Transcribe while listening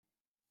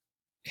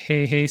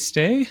Hey,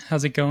 Stay.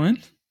 How's it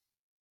going?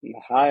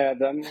 Hi,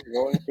 Adam.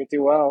 Going pretty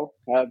well.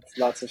 Had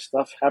lots of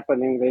stuff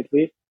happening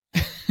lately.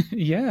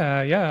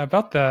 Yeah,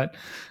 about that.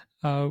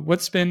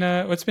 What's been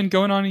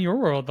going on in your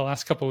world the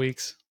last couple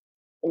weeks?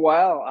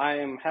 Well, I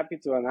am happy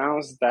to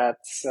announce that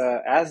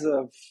as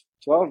of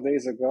 12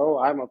 days ago,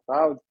 I'm a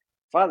proud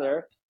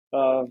father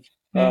of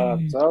a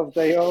Hey,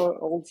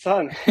 12-day-old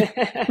son.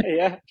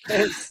 Yeah,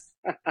 thanks.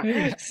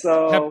 hey,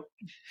 happy, So,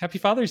 happy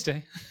Father's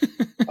Day.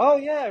 oh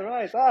yeah,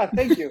 right.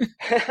 Thank you.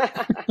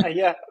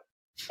 Yeah,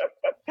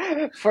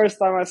 first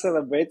time I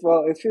celebrate.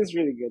 Well, it feels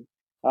really good.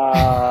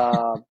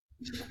 Uh,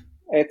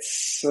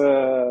 it's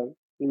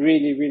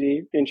really,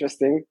 really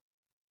interesting.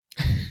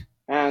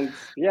 And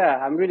yeah,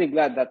 I'm really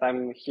glad that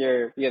I'm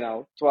here,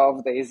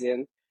 12 days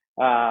in.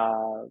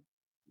 Uh,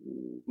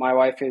 my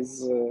wife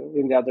is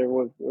in the other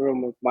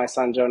room with my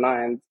son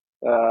Jonah, and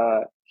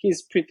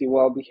he's pretty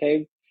well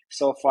behaved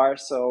so far.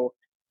 So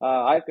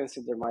I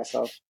consider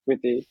myself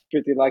pretty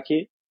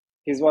lucky.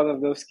 He's one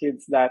of those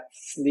kids that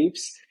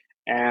sleeps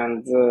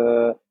and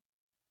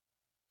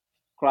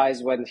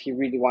cries when he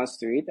really wants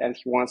to eat, and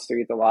he wants to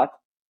eat a lot.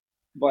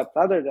 But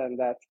other than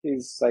that,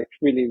 he's like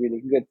really,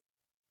 really good.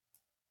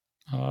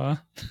 uh,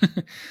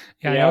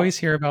 yeah, I Yeah. always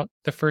hear about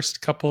the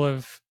first couple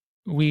of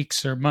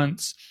weeks or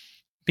months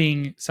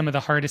being some of the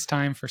hardest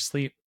time for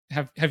sleep.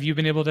 Have you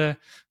been able to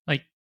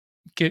like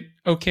get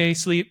okay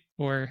sleep,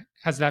 or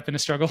has that been a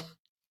struggle?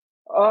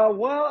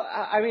 Well,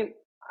 I mean,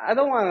 I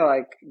don't want to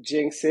like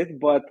jinx it,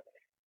 but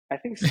I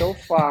think so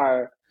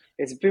far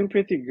it's been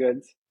pretty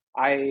good.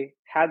 I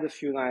had a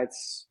few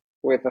nights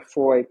with a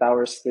full 8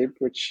 hour sleep,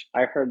 which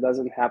I heard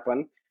doesn't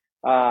happen.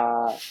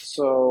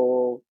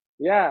 So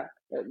yeah,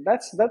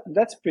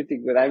 that's pretty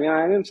good. I mean,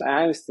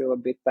 I'm still a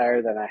bit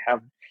tired, and I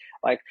have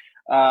like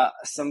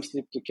some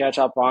sleep to catch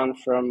up on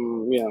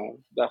from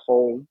the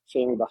whole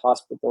thing, the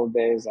hospital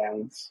days,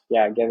 and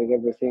yeah, getting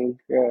everything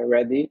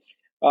ready.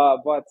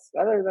 But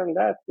other than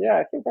that, yeah,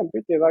 I think I'm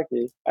pretty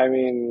lucky. I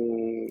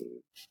mean,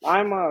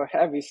 I'm a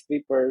heavy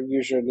sleeper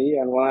usually,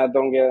 and when I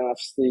don't get enough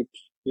sleep,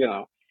 you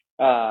know,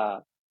 uh,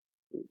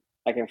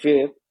 I can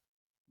feel it.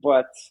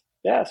 But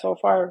yeah, so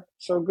far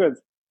so good.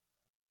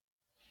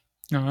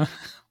 Uh,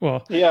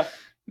 well, Yeah,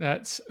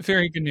 that's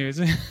very good news.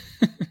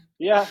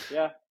 yeah.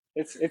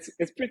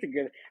 It's pretty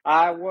good.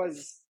 I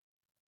was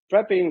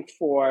prepping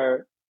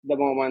for the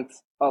moment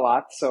a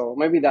lot, so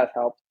maybe that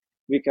helped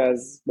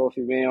because both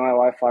me and my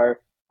wife are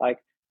like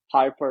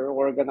hyper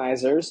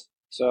organizers.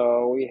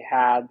 So we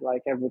had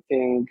like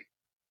everything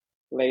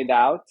laid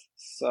out.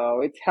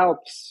 So it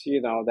helps,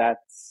 that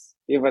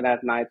even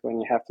at night when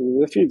you have to do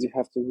the feeds, you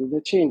have to do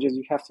the changes,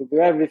 you have to do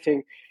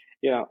everything,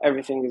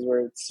 everything is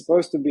where it's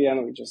supposed to be,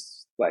 and we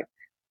just like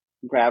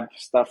grab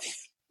stuff,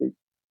 we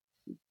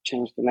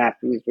change the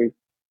nappies, we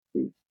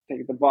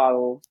take the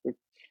bottle,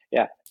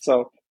 yeah.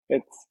 So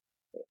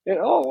it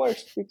all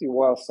works pretty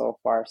well so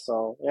far.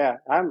 So yeah,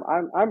 I'm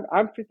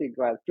pretty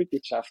glad, pretty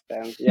chuffed,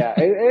 and yeah,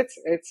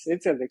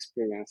 it's an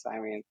experience. I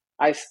mean,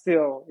 I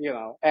still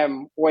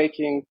am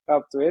waking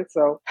up to it,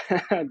 so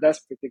that's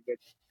pretty good.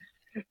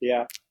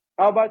 Yeah.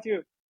 How about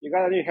you? You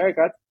got a new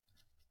haircut?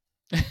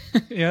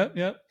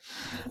 Yep.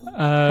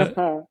 Uh,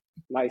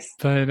 Nice.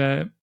 but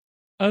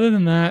other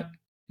than that,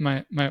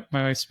 my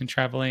wife's been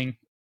traveling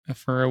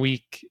for a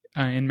week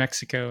in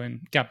Mexico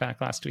and got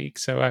back last week.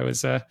 So I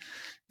was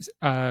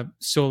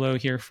solo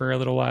here for a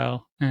little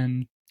while,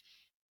 and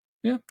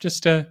yeah, just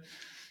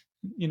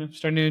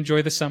starting to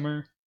enjoy the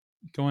summer,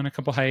 go on a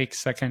couple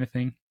hikes, that kind of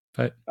thing.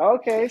 But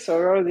Okay, so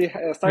you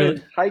already really,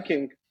 started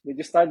hiking. Did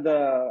you start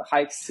the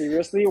hike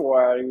seriously,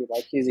 or are you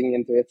like easing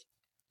into it?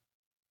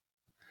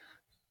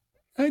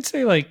 I'd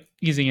say like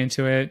easing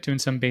into it, doing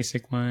some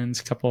basic ones,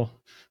 a couple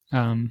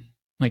um,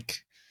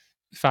 like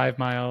 5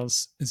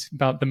 miles is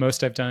about the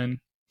most I've done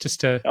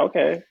just to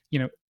Okay. you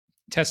know,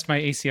 test my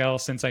ACL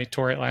since I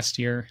tore it last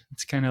year.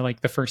 It's kind of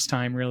like the first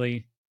time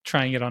really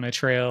trying it on a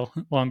trail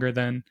longer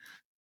than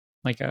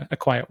like a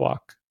quiet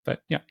walk.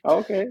 But yeah,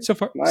 Okay. so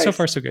far, Nice.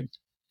 so good.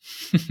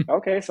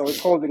 Okay, so it's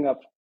holding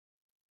up.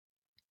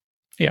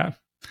 Yeah,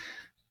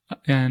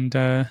 and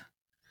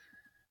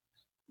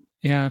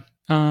yeah,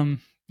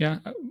 um, yeah.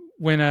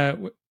 When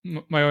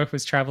my wife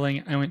was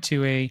traveling, I went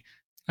to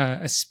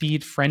a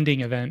speed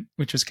friending event,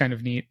 which was kind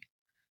of neat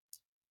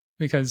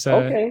because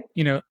Okay.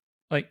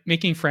 like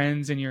making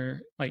friends in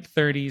your like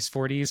 30s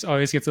 40s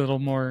always gets a little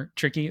more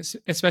tricky,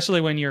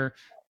 especially when you're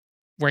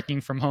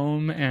working from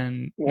home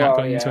and not Well,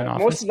 going into an yeah,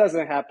 most office.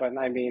 doesn't happen.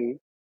 I mean,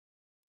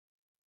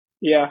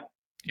 yeah.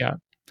 Yeah.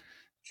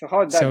 So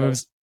how did that So it go?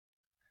 was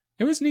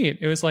it was neat.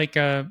 It was like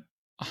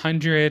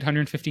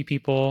 150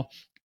 people,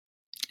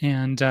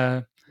 and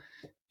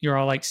you're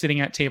all like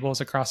sitting at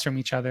tables across from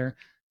each other,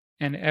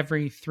 and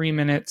every 3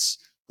 minutes,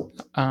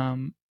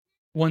 um,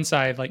 one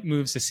side like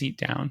moves a seat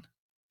down,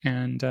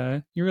 and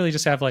you really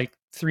just have like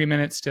 3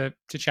 minutes to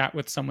chat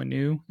with someone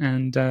new,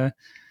 and uh,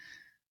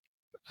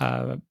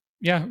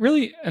 yeah,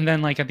 really. And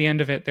then like at the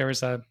end of it, there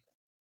was a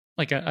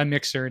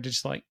mixer to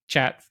just like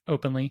chat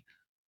openly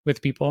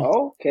with people.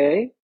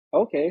 Okay.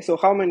 Okay. So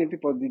how many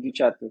people did you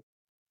chat to?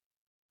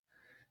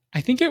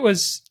 I think it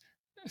was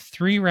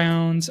 3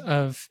 rounds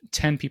of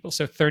 10 people,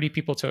 so 30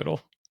 people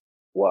total.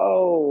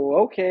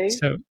 Whoa, okay.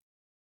 So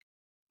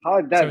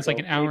How did so that it's like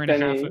an go? hour If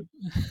and a half any. of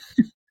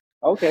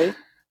Okay.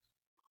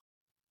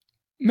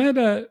 met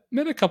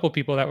a couple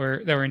people that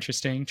were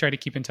interesting. Tried to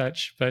keep in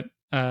touch, but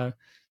there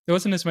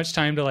wasn't as much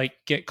time to like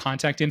get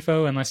contact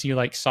info unless you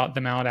like sought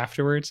them out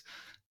afterwards.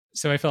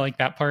 So I felt like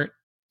that part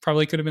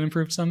probably could have been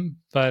improved some.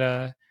 But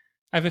I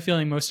have a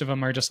feeling most of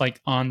them are just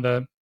like on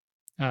the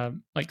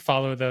like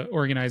follow the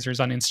organizers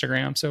on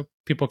Instagram, so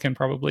people can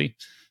probably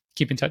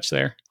keep in touch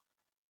there.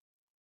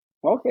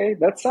 Okay,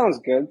 that sounds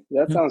good.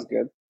 That Yeah. sounds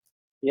good.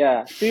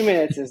 Yeah, 3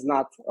 minutes is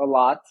not a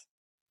lot.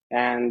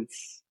 And,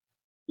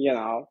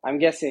 I'm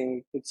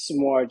guessing it's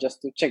more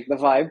just to check the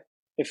vibe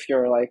if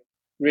you're like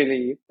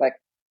really like,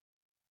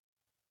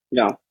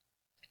 you know,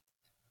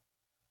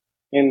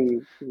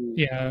 in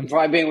Yeah.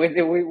 vibing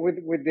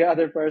with the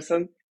other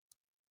person.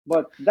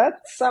 But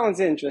that sounds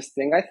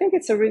interesting. I think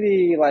it's a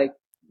really like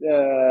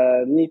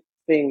neat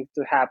thing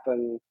to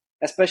happen,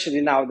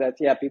 especially now that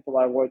yeah people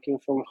are working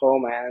from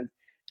home and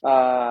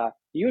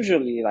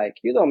usually like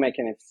you don't make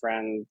any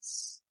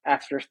friends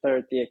after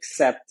 30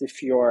 except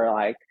if you're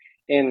like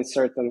in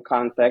certain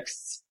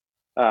contexts.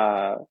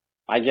 Uh,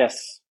 I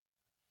guess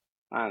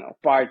I don't know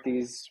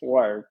parties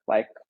or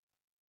like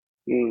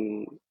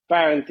mm,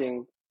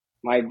 parenting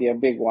might be a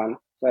big one.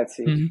 Let's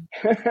see. Mhm.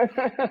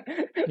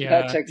 That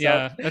Yeah, checks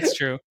out. yeah, that's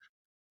true.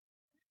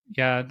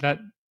 Yeah, that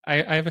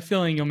I have a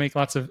feeling you'll make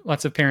lots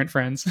of parent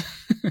friends.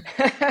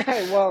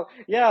 Well,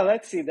 yeah,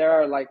 let's see. There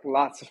are like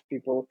lots of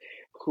people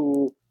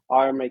who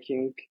are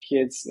making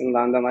kids in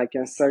London. I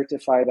can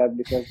certify that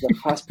because the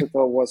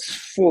hospital was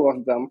full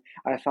of them.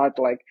 I thought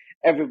like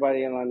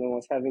everybody in London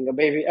was having a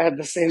baby at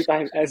the same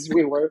time as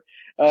we were.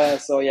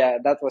 So yeah,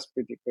 that was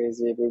pretty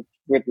crazy. We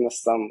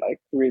witnessed some like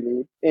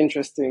really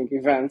interesting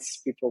events.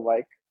 People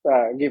like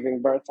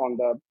giving birth on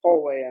the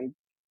hallway and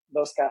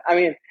those kind. I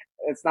mean,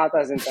 it's not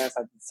as intense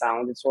as it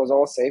sounds. It was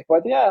all safe,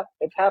 but yeah,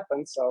 it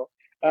happened. So.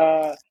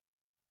 Uh,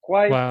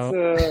 Quite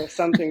Wow.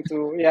 something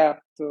to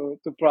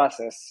to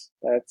process.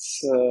 That's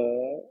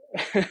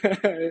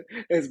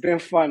it's been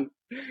fun.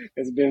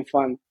 It's been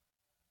fun.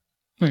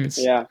 It's,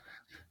 Yeah.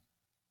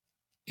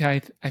 yeah,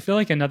 I feel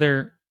like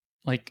another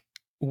like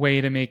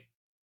way to make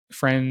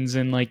friends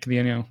in like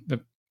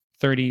the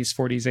 30s,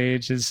 40s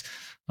age is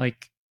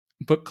like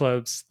book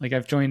clubs. Like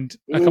I've joined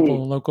a Mm.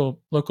 couple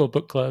local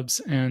book clubs,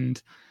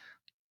 and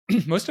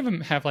most of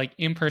them have like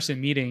in-person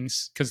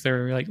meetings because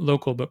they're like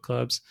local book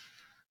clubs.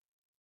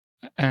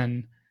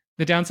 And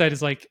the downside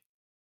is like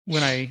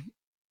when I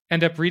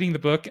end up reading the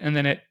book and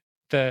then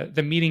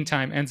the meeting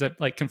time ends up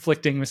like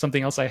conflicting with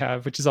something else I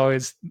have, which is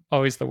always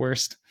the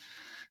worst.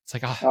 It's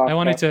like, oh, I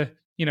wanted Okay.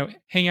 to,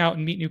 hang out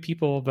and meet new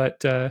people,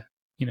 but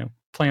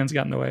plans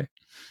got in the way.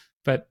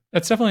 But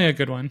that's definitely a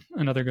good one.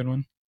 Another good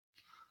one.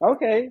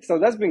 Okay. So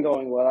that's been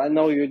going well. I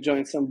know you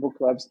joined some book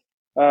clubs.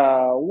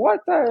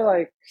 What are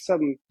like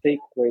some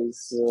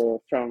takeaways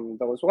from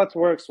those? What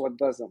works? What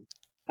doesn't?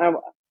 I,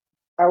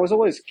 I was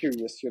always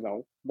curious.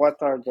 What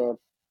are the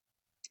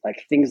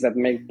like things that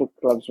make book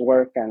clubs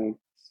work and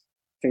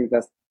things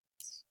that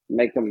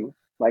make them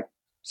like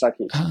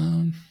sucky?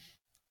 Um,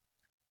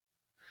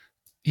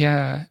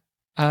 yeah.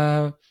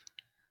 Uh,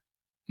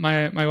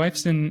 my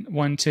wife's in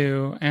one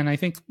too, and I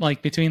think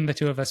like between the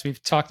two of us,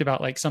 we've talked about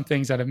like some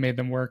things that have made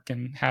them work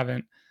and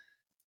haven't.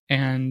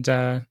 And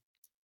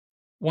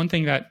one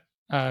thing that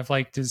I've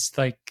liked is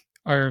like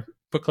our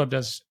book club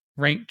does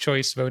ranked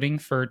choice voting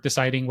for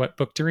deciding what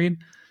book to read,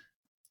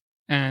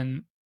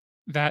 and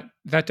that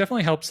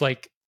definitely helps.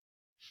 Like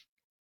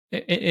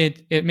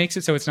it makes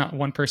it so it's not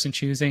one person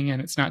choosing,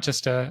 and it's not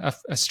just a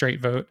straight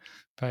vote,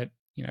 but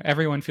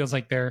everyone feels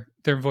like their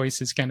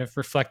voice is kind of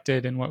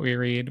reflected in what we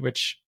read,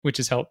 which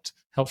is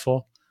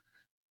helpful.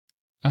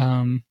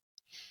 Um,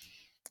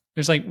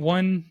 there's like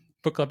one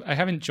book club I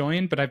haven't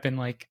joined, but I've been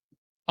like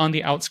on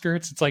the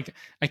outskirts. It's like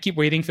I keep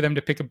waiting for them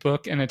to pick a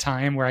book and a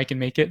time where I can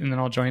make it, and then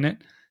I'll join it.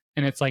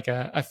 And it's like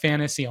a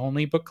fantasy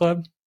only book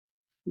club.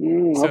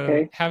 So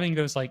Okay. having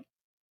those like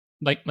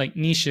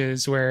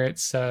niches where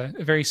it's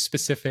very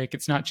specific.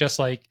 It's not just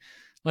like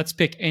let's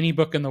pick any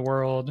book in the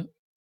world.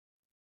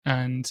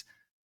 And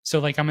so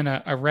like I'm in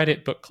a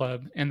Reddit book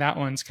club, and that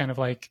one's kind of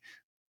like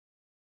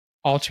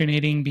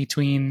alternating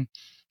between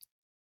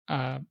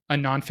a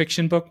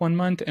nonfiction book one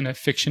month and a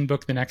fiction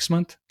book the next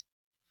month.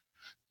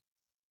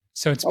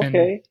 So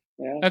Okay.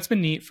 Yeah. that's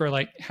been neat for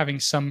like having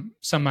some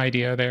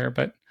idea there.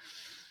 But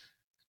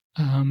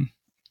um,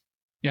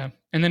 yeah,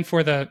 and then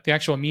for the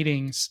actual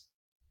meetings,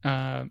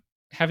 uh,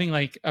 having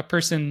like a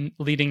person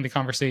leading the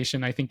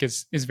conversation, I think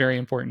is very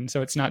important.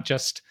 So it's not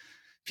just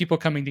people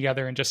coming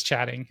together and just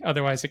chatting.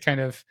 Otherwise,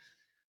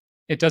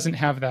 it doesn't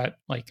have that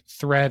like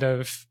thread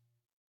of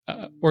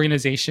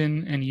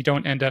organization, and you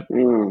don't end up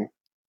Mm.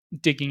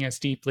 digging as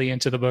deeply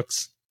into the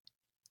books.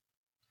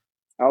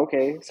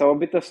 Okay. So a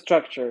bit of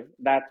structure.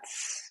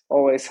 That's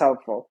always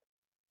helpful.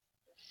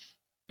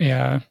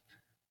 Yeah,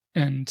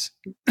 and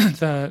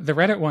the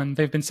Reddit one,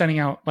 they've been sending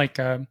out like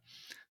a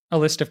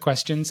list of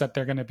questions that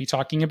they're going to be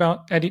talking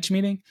about at each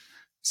meeting.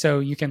 so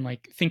you can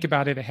like think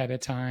about it ahead of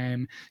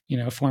time,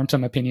 form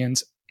some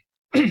opinions.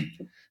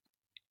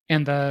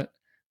 And the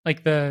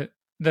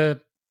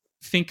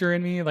thinker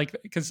in me, like,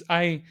 because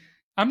I'm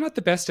not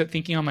the best at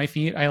thinking on my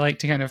feet. I like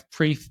to kind of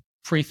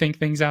pre-think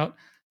things out.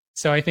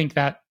 So I think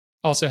that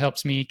also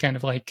helps me kind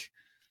of like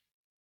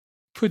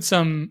put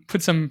some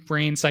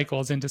brain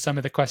cycles into some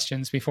of the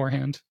questions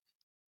beforehand.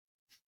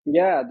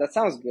 Yeah, that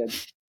sounds good.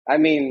 I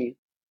mean,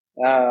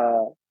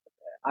 uh,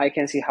 I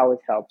can see how it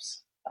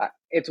helps.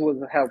 It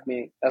would help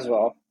me as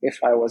well if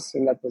I was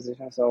in that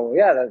position. So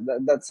yeah,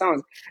 that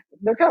sounds.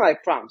 They're kind of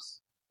like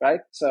prompts,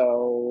 right?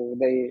 So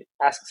they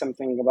ask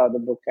something about the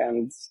book,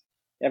 and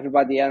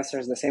everybody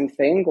answers the same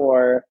thing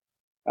or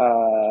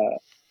uh,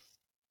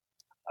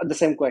 the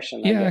same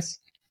question, I Yeah, guess.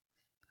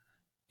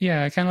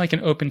 yeah, kind of like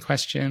an open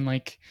question,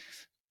 like,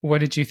 what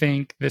did you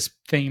think this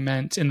thing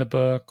meant in the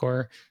book,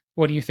 or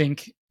what do you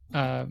think?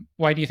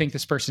 Why do you think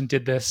this person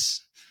did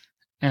this?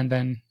 And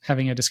then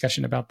having a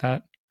discussion about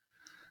that.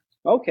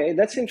 Okay,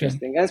 that's Good.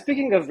 interesting. And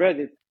speaking of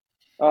Reddit,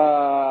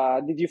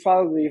 did you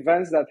follow the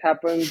events that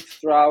happened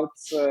throughout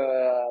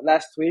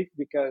last week?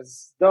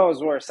 Because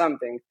those were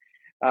something.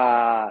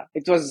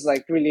 It was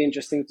like really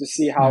interesting to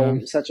see how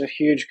Um, such a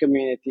huge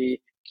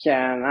community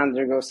can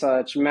undergo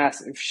such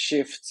massive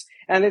shifts,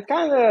 and it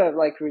kind of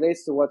like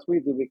relates to what we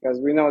do because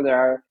we know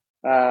there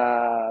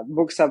are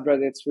book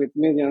subreddits with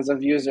millions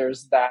of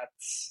users that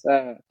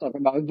talk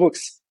about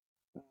books.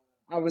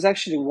 I was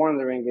actually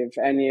wondering if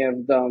any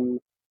of them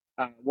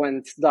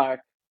went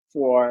dark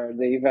for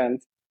the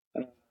event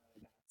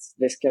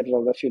they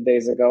scheduled a few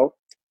days ago.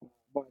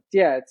 But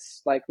yeah,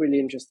 it's like really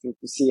interesting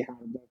to see how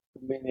the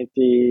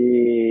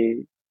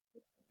community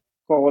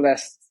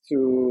coalesced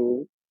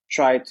to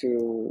try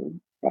to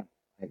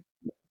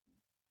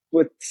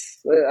put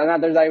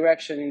another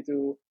direction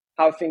into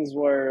how things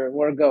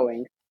were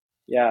going.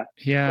 Yeah,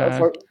 yeah,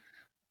 for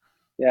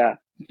yeah.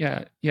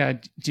 yeah.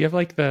 Do you have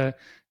like the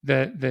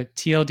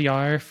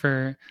TLDR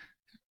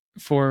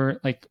for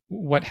like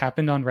what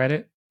happened on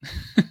Reddit?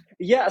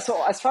 Yeah,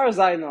 so as far as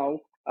I know,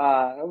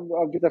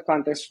 a bit of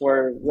context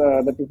for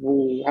the people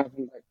who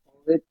haven't like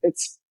followed it.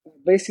 It's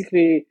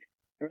basically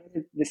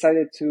Reddit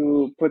decided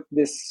to put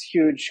this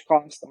huge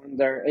cost on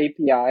their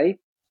API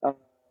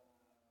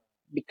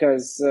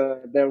because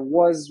there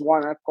was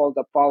one app called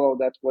Apollo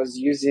that was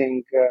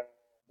using the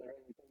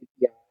Reddit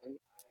API.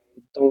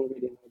 I don't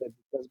really know the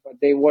details, but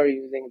they were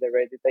using the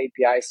Reddit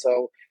API.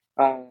 So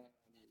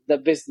the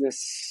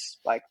business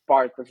like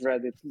part of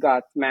Reddit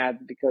got mad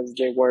because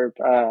they were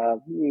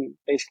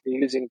basically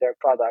using their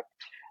product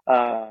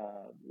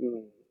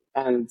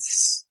and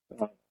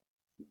uh,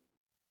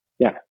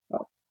 yeah,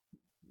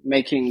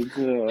 making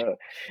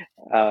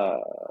uh,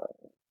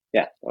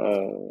 yeah.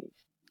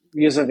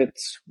 Use of it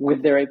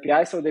with their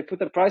API. So they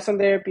put a price on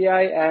their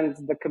API, and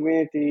the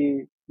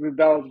community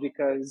rebelled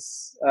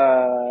because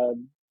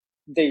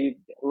they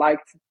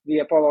liked the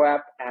Apollo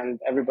app, and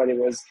everybody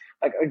was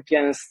like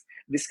against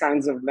these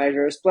kinds of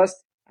measures. Plus,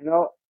 I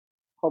know,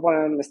 hope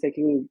I'm not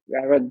mistaken,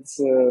 I read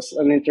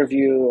an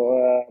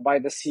interview by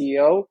the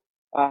CEO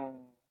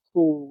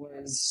who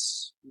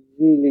was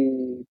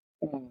really,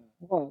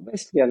 well,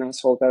 basically an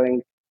asshole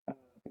telling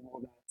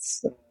people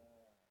that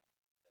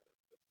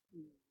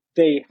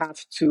they have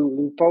to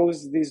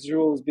impose these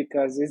rules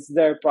because it's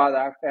their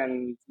product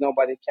and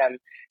nobody can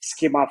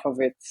skim off of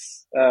it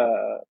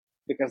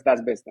because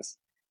that's business.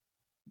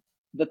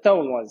 The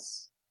tone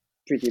was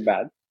pretty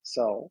bad.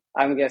 So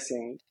I'm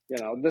guessing,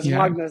 the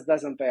Yeah, smugness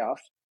doesn't pay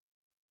off.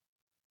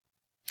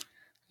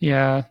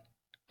 yeah.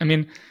 I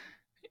mean,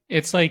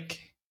 it's like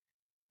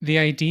the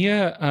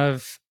idea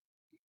of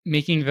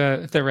making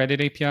the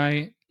Reddit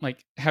API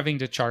like having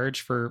to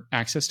charge for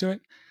access to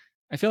it.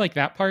 I feel like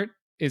that part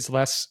is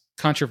less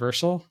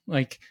controversial.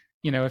 Like,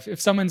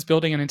 if someone's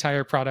building an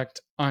entire product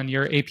on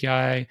your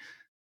API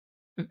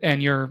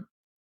and you're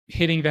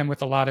hitting them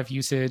with a lot of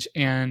usage,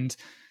 and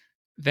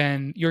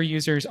then your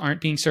users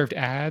aren't being served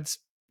ads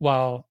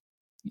while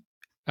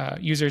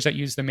users that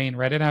use the main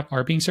Reddit app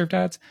are being served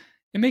ads,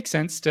 it makes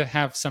sense to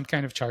have some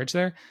kind of charge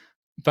there.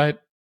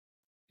 But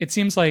it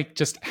seems like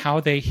just how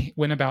they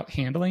went about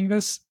handling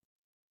this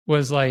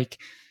was like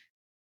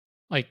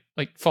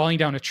falling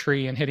down a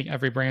tree and hitting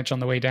every branch on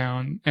the way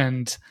down.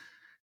 And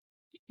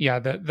yeah,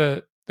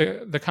 the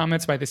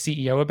comments by the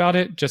CEO about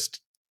it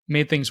just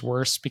made things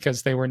worse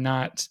because they were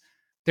not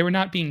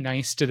being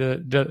nice to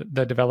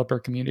the developer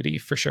community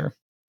for sure.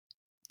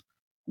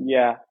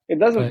 Yeah, it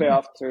doesn't But pay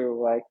off to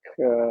like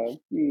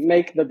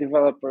make the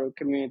developer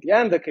community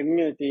and the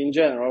community in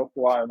general,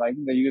 who are like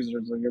the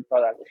users of your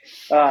product,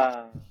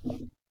 uh,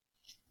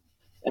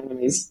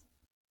 enemies,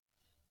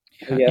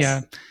 I yeah,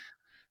 yeah, guess.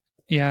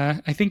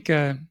 yeah. I think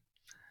and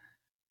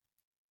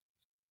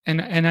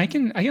I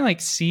can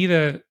like see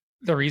the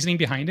reasoning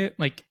behind it,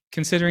 like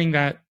considering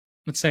that,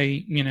 let's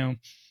say,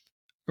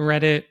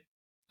 Reddit,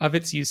 of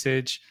its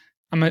usage,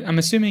 I'm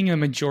assuming a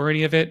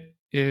majority of it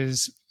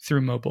is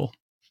through mobile,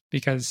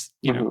 because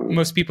Mhm.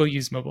 most people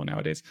use mobile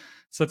nowadays.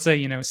 So let's say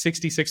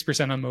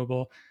 66% on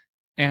mobile,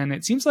 and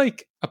it seems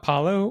like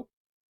Apollo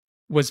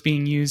was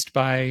being used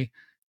by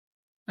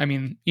I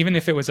mean, even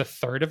if it was a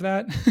third of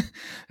that,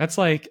 that's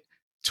like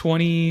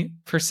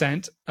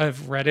 20% of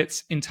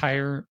Reddit's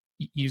entire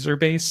user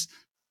base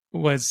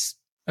was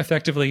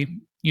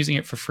effectively using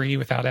it for free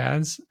without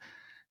ads,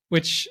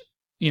 which,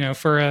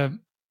 for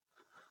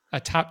a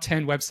top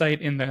 10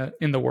 website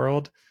in the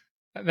world,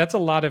 that's a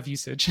lot of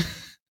usage.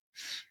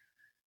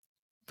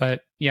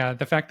 But yeah,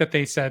 the fact that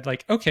they said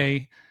like,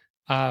 okay,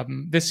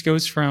 this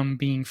goes from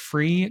being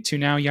free to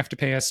now you have to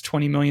pay us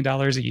 $20 million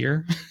a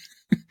year.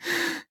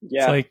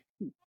 It's Yeah, like,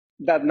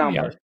 that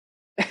yeah, number.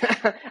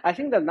 I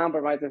think that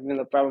number might have been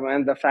the problem,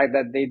 and the fact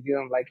that they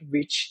didn't like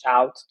reach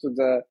out to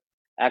the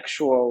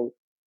actual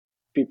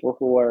people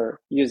who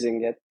were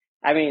using it.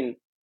 I mean,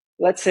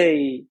 let's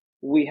say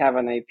we have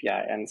an API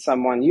and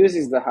someone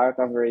uses the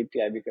hardcover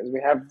API because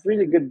we have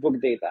really good book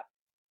data.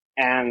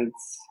 And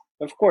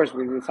of course,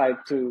 we decide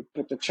to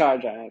put a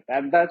charge on it.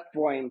 At that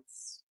point,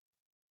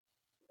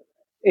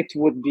 it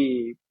would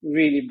be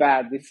really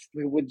bad if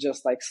we would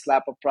just like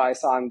slap a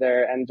price on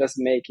there and just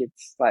make it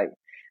like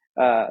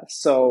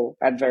so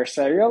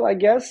adversarial, I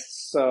guess.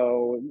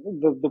 So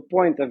the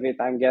point of it,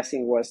 I'm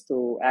guessing, was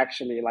to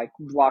actually like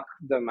block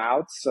them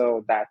out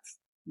so that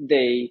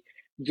they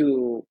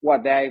do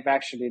what they've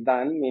actually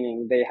done,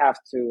 meaning they have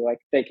to like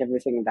take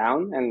everything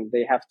down and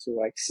they have to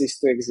like cease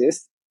to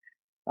exist,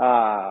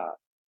 uh,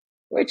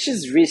 which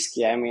is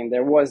risky. I mean,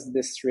 there was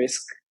this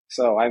risk.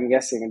 So I'm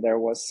guessing there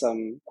was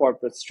some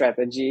corporate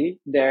strategy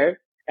there.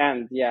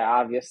 And yeah,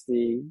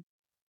 obviously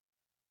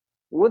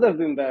would have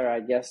been better, I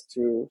guess,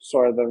 to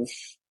sort of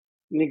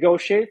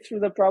negotiate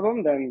through the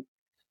problem than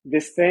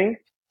this thing,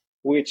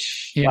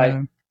 which, like,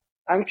 yeah,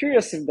 I'm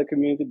curious if the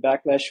community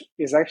backlash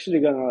is actually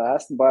going to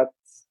last, but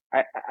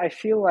I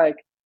feel like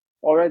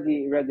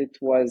already Reddit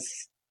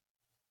was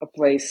a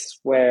place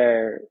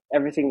where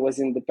everything was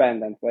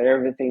independent, where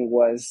everything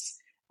was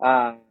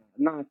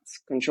not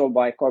controlled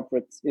by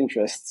corporate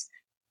interests.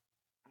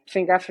 I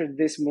think after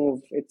this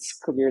move, it's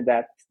clear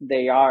that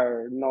they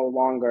are no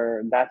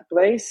longer that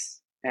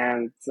place,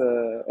 and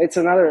it's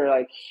another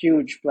like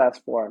huge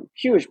platform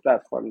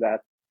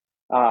that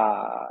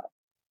uh,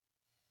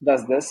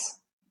 does this,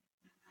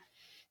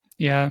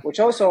 yeah, which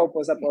also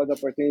opens up an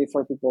opportunity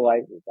for people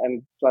like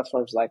and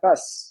platforms like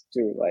us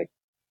to like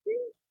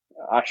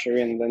usher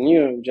in the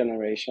new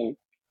generation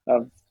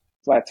of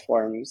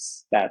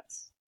platforms that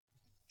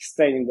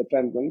stay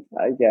independent,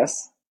 I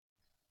guess.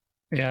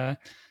 yeah.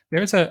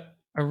 There's a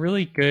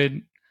really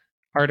good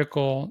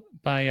article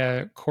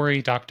by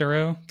Cory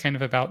Doctorow, kind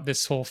of about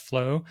this whole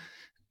flow,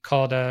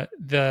 called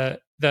the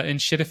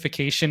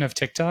enshittification of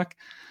TikTok,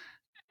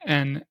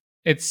 and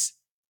it's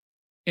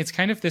it's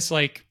kind of this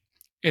like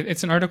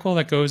it's an article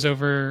that goes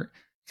over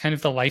kind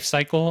of the life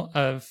cycle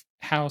of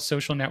how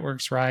social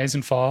networks rise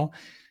and fall,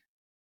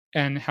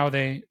 and how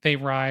they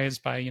rise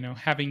by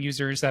having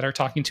users that are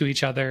talking to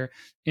each other,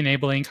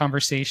 enabling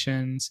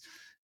conversations,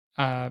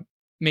 uh,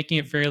 making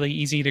it fairly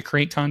easy to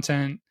create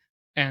content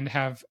and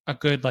have a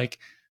good like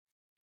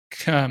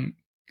um,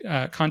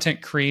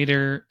 content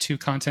creator to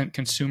content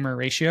consumer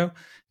ratio.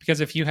 Because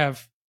if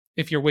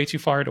you're way too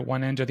far to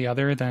one end or the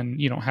other, then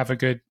you don't have a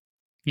good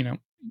you know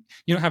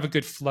you don't have a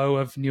good flow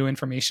of new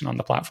information on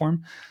the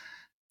platform.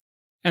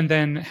 And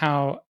then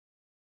how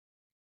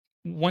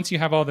once you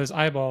have all those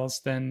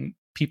eyeballs, then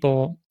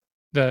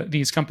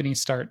these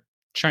companies start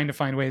trying to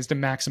find ways to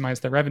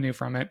maximize the revenue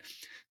from it,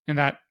 and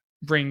that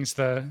brings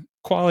the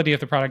quality of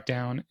the product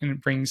down, and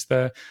it brings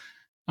the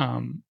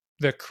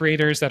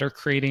creators that are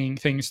creating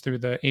things through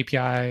the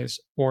APIs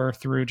or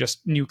through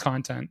just new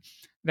content,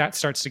 that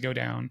starts to go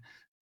down.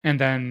 And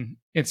then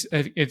it's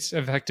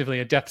effectively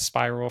a death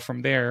spiral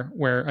from there,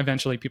 where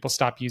eventually people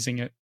stop using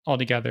it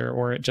altogether,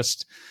 or it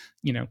just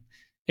you know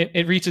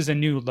it reaches a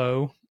new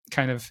low.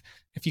 Kind of,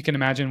 if you can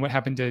imagine what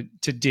happened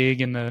to Dig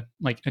in the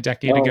like a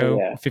decade Oh ago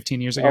yeah. or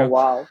 15 years Oh ago.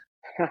 wow.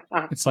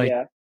 It's like,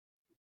 Yeah.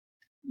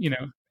 you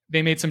know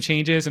they made some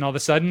changes and all of a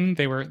sudden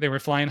they were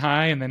flying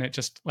high, and then it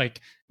just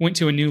like went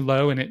to a new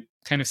low, and it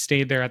kind of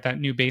stayed there at that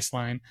new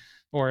baseline.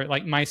 Or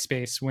like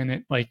MySpace, when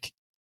it like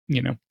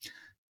you know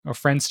or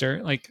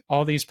Friendster, like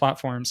all these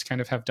platforms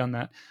kind of have done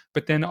that.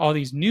 But then all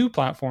these new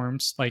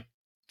platforms like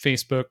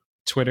Facebook,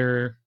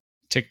 Twitter,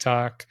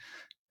 TikTok,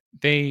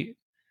 they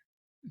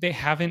they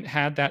haven't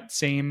had that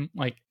same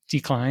like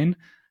decline.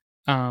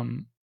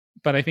 um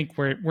but I think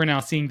we're now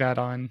seeing that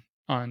on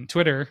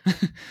Twitter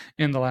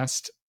in the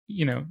last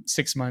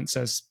 6 months,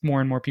 as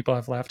more and more people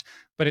have left.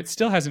 But it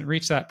still hasn't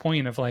reached that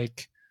point of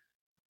like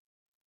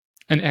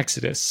an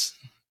exodus.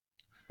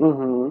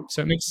 Mm-hmm.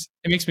 So it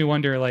makes me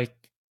wonder, like,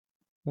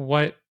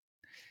 what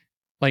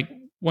like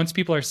once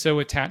people are so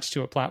attached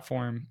to a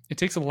platform, it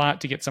takes a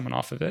lot to get someone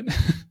off of it.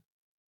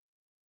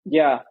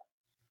 Yeah.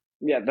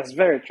 Yeah, that's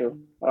very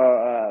true.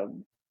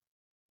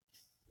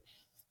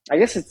 I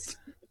guess it's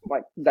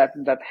like that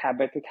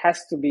habit. It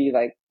has to be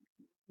like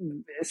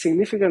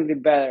significantly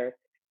better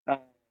uh,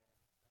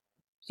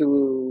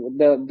 to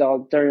the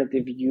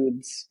alternative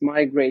you'ds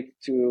migrate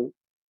to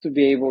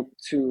be able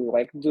to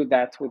like do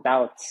that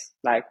without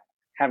like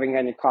having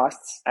any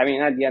costs. I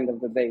mean, at the end of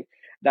the day,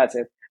 that's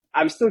it.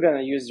 I'm still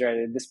gonna use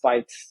Reddit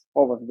despite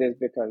all of this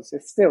because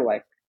it's still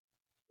like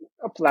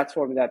a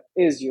platform that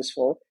is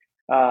useful.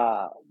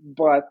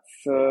 But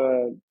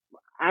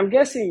I'm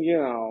guessing,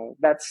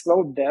 that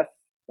slow death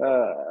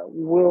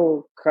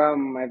will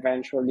come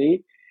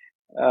eventually.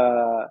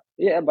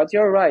 Yeah, but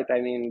you're right.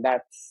 I mean,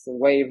 that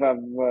wave of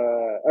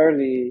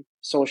early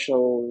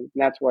social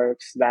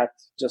networks that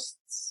just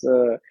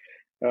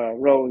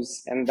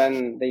rose and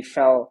then they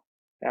fell.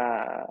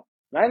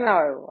 Right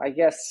now, I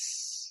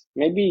guess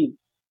maybe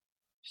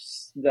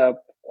the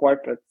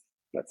corporate,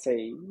 let's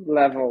say,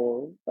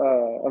 level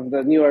of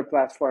the newer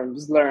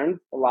platforms learned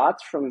a lot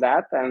from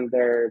that, and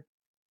they're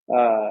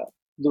uh,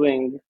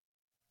 doing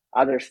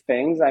other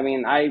things. I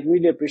mean, I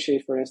really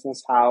appreciate, for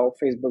instance, how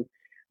Facebook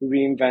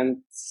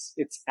reinvents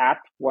its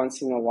app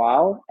once in a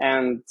while,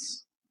 and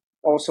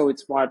also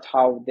it's smart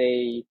how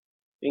they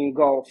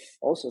engulf,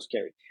 also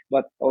scary,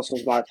 but also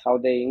smart how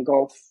they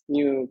engulf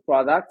new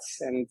products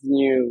and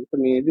new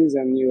communities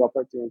and new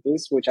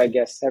opportunities, which I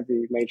guess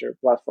every major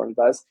platform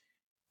does.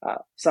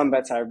 Some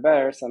bets are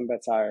better, some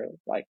bets are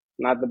like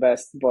not the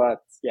best,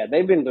 but yeah,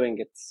 they've been doing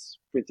it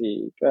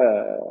pretty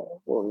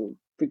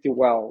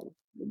well.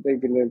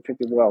 They've been doing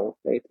pretty well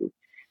lately.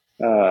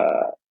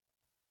 Uh,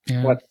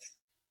 Yeah. but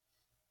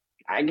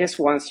I guess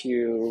once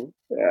you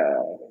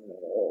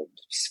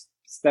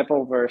step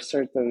over a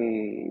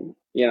certain,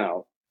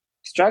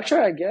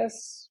 structure, I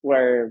guess,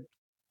 where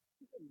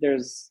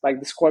there's like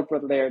this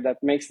corporate layer that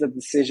makes the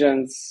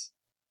decisions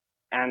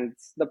and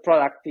the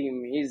product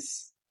team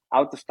is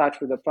out of touch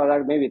with the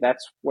product, maybe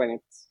that's when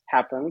it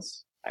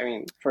happens. I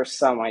mean, for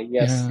some, I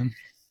guess, Yeah.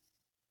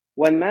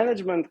 when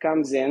management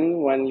comes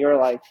in, when you're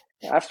like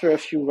after a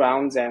few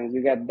rounds and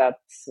you get that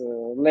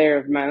layer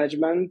of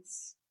management,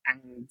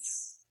 and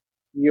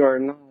you're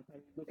not,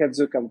 look at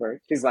Zuckerberg,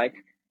 he's like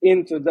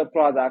into the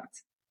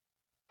product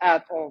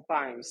at all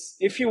times.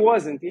 If he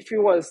was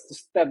to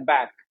step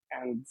back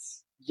and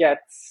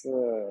get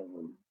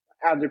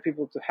other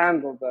people to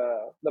handle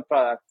the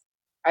product,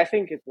 I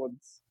think it would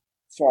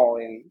fall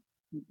in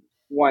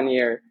 1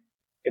 year.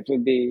 It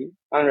would be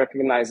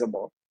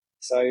unrecognizable.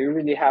 So you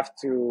really have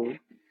to,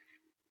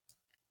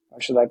 how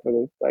should I put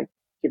it, like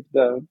keep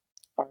the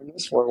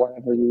harness or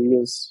whatever you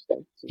use.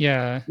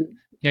 Yeah.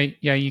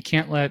 Yeah. You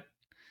can't let,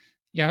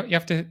 yeah, you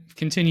have to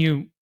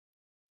continue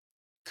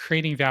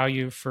creating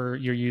value for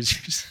your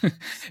users.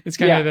 It's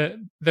kind Yeah, of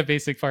the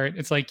basic part.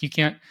 It's like you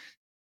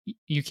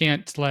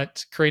can't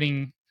let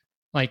creating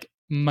like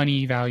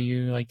money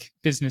value, like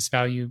business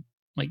value,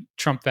 like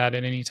trump that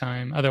at any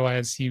time.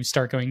 Otherwise you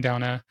start going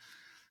down a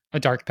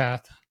dark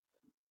path.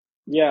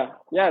 yeah,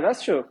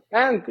 that's true.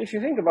 And if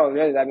you think about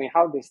Reddit, I mean,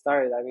 how they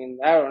started, I mean,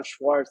 Aaron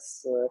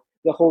Schwartz,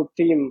 the whole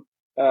team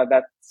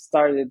that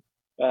started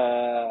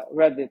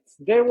Reddit,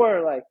 they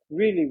were like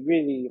really,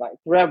 really like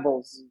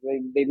rebels.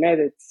 They made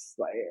it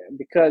like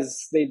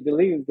because they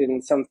believed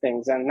in some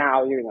things. And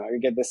now, you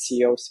get the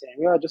CEO saying,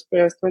 "Yeah, just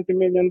pay us $20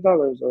 million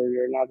or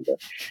you're not the."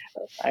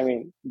 I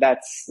mean,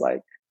 that's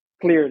like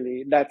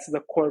clearly that's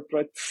the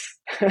corporate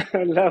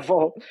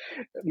level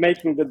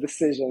making the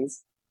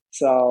decisions.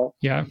 So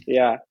Yeah.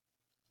 yeah,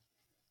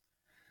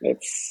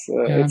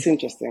 Yeah. it's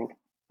interesting.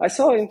 I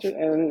saw an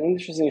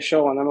interesting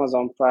show on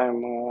Amazon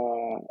Prime.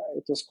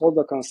 It was called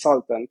The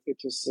Consultant. It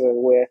was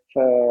with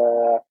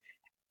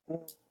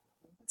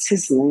what's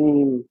his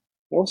name?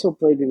 He also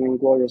played in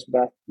Inglorious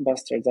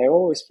Bastards. I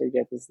always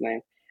forget his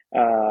name.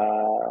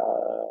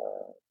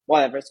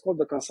 Whatever. It's called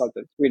The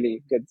Consultant.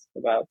 Really good,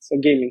 about a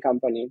gaming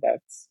company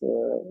that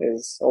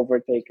is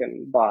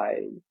overtaken by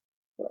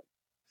uh,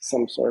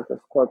 some sort of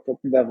corporate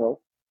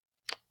devil.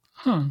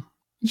 Huh.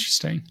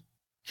 Interesting.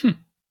 Hmm.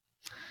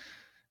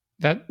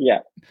 That Yeah.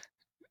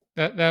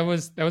 that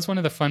was one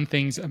of the fun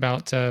things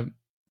about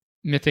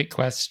Mythic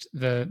Quest,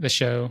 the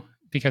show,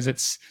 because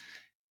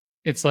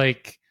it's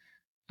like,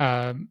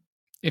 um,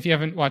 if you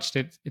haven't watched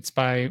it, it's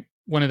by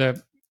one of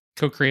the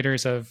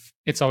co-creators of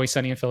It's Always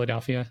Sunny in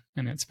Philadelphia,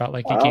 and it's about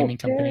like a gaming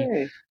company,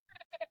 Okay.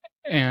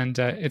 and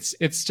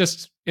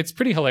it's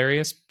pretty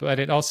hilarious, but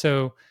it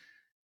also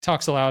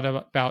talks a lot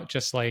about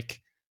just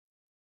like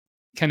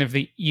kind of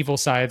the evil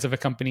sides of a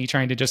company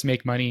trying to just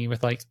make money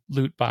with like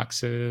loot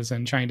boxes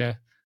and trying to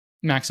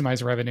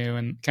maximize revenue,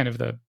 and kind of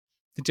the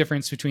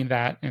difference between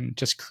that and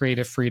just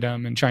creative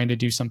freedom and trying to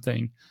do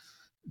something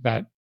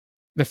that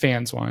the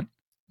fans want.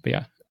 But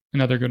yeah,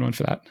 another good one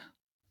for that.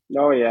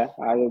 Oh yeah,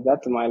 I added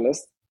that to my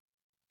list.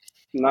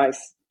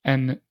 Nice.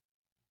 And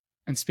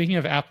speaking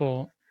of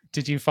Apple,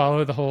 did you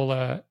follow the whole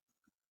Oh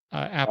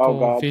Apple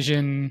God.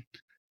 Vision,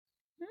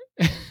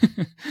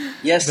 the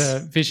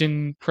Yes.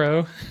 Vision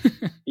Pro?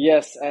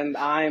 Yes, and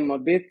I'm a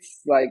bit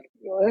like,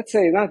 let's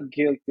say not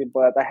guilty,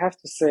 but I have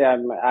to say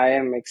I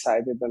am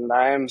excited and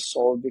I am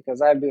sold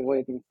because I've been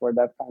waiting for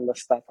that kind of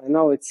stuff. I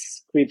know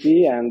it's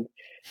creepy and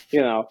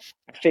I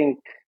think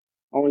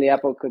only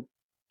Apple could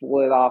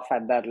pull it off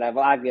at that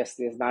level.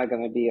 Obviously, it's not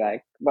going to be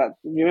like, but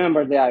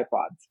remember the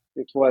iPod.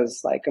 It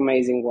was like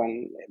amazing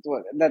when it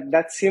was,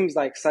 that seems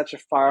like such a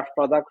far off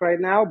product right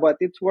now, but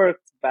it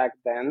worked back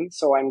then.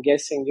 So I'm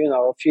guessing,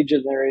 a few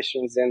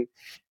generations in,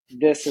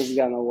 this is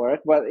gonna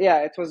work. But yeah,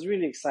 it was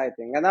really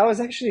exciting. And I was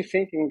actually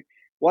thinking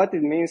what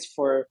it means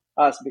for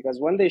us, because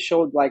when they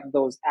showed like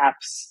those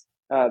apps,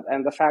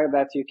 and the fact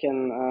that you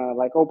can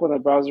like open a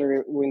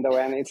browser window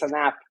and it's an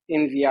app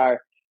in VR,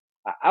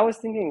 I was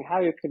thinking how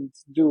you could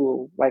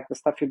do like the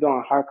stuff you do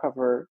on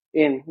hardcover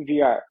in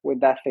VR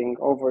with that thing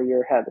over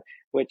your head.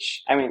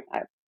 Which I mean,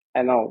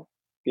 I know,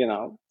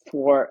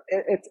 for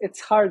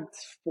it's hard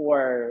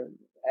for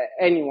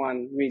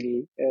anyone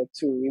really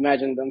to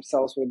imagine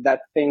themselves with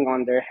that thing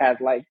on their head,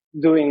 like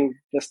doing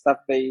the stuff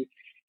they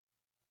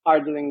are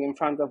doing in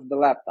front of the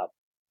laptop.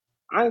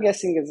 I'm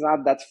guessing it's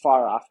not that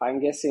far off.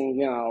 I'm guessing,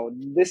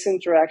 this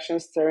interaction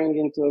turning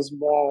into a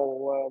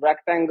small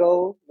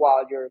rectangle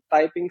while you're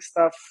typing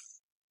stuff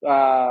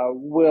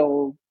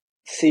will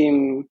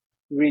seem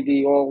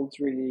really old,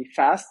 really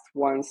fast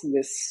once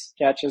this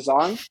catches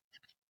on.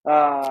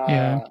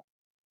 Yeah. Uh,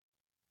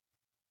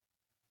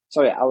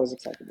 so yeah, I was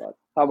excited about it.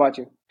 How about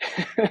you?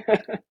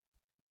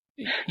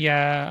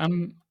 Yeah,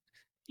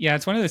 yeah,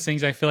 it's one of those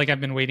things I feel like I've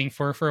been waiting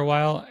for a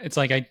while. It's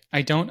like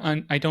I don't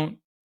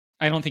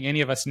think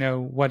any of us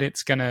know what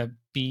it's going to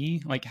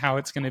be, like how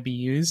it's going to be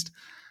used.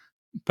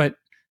 But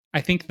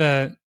I think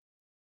the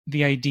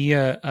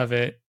idea of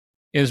it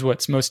is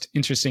what's most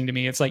interesting to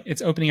me. It's like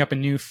it's opening up a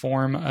new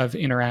form of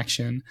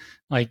interaction.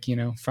 Like,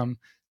 from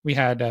we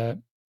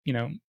had you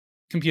know,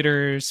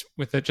 computers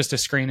with just a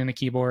screen and a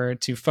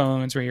keyboard to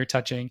phones where you're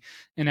touching,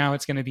 and now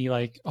it's going to be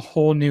like a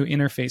whole new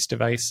interface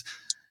device.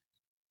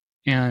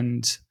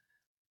 And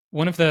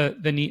one of the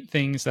neat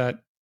things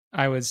that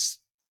I was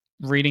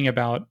reading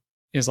about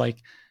is like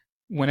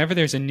whenever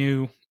there's a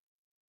new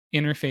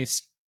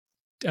interface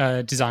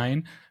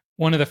design,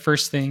 one of the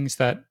first things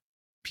that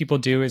people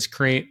do is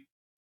create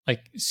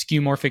like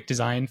skeuomorphic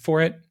design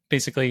for it,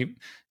 basically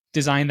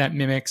design that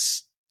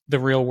mimics the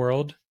real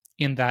world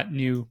in that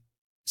new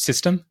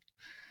system.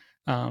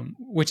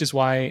 Which is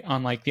why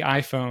on like the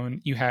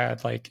iPhone you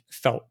had like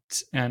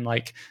felt and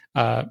like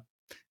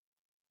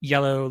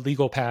yellow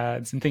legal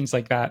pads and things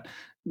like that.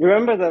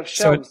 Remember the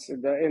So shelves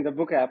in the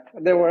book app?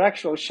 There were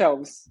actual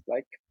shelves,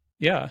 like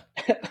yeah,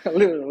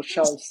 literal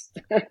shelves.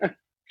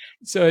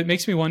 so it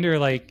makes me wonder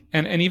like,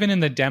 and even in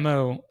the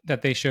demo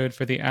that they showed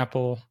for the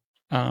Apple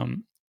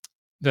um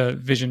the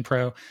Vision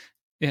Pro,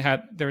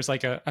 there was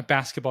like a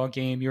basketball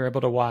game you were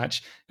able to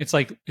watch. It's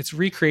like it's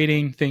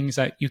recreating things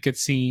that you could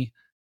see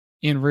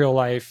in real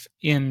life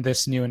in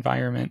this new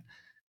environment.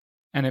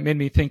 And it made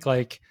me think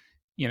like,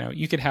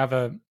 you could have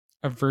a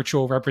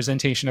virtual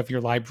representation of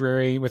your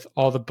library with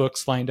all the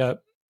books lined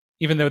up,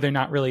 even though they're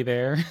not really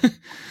there.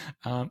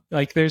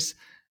 Like there's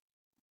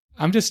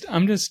I'm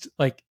just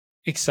like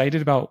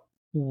excited about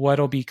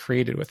what'll be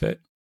created with it.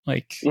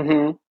 Like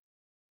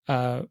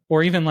Mm-hmm.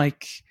 or even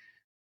like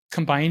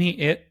combining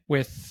it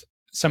with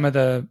some of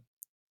the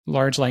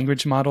large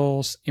language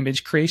models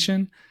image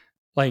creation.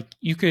 Like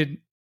you could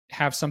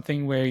have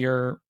something where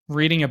you're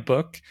reading a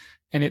book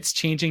and it's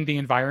changing the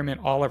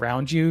environment all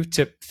around you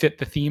to fit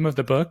the theme of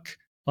the book.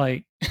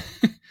 Like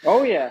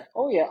Oh yeah,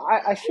 oh yeah.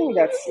 I think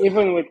that's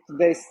even with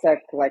today's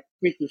tech, like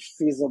pretty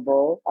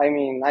feasible. I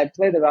mean, I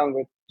played around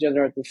with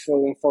generative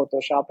fill in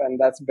Photoshop, and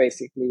that's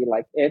basically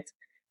like it.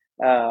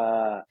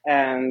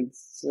 And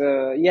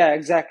Yeah,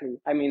 exactly.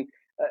 I mean,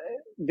 uh,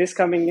 this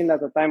coming in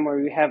at a time where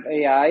we have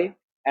AI,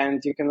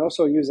 and you can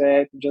also use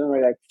AI to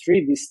generate like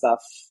 3D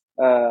stuff,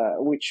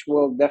 which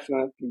will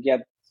definitely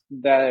get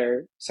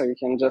better. So you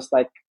can just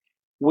like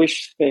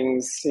wish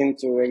things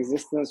into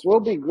existence,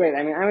 will be great.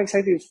 I mean, I'm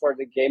excited for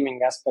the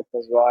gaming aspect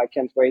as well. I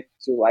can't wait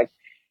to like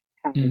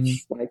have mm,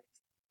 like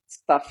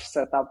stuff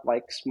set up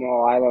like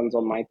small islands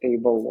on my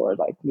table or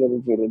like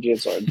little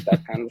villages or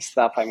that kind of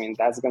stuff. I mean,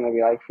 that's gonna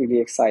be like really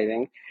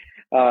exciting.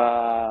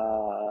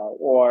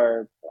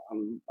 Or I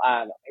don't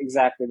know,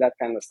 exactly that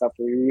kind of stuff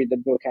where you read the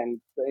book and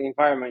the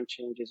environment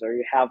changes, or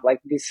you have like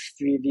these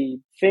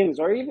 3D things,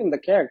 or even the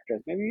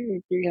characters.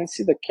 Maybe you can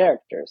see the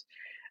characters.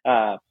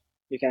 Uh,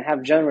 you can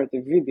have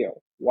generative video.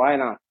 Why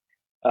not?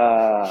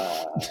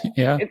 uh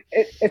yeah.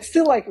 it's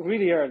still like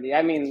really early.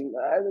 I mean,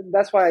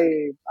 that's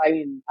why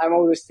I'm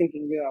always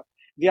thinking,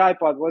 the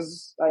iPod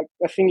was like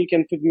a thing you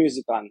can put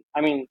music on.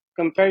 I mean,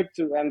 compared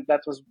to, and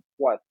that was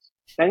what,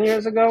 10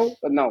 years ago,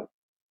 but no,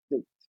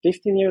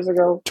 15 years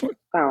ago, Tw-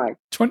 kind of like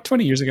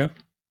 20 years ago.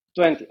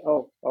 20.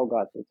 Oh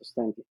god, it was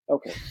 20.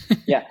 Okay.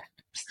 Yeah,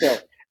 still.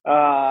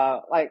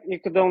 Like you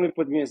could only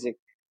put music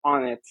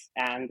on it,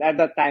 and at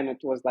that time it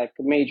was like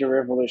a major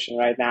revolution.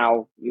 Right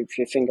now, if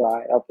you think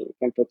like, okay, you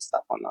can put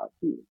stuff on a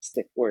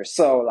stick. We're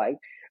so like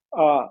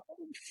uh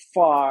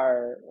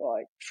far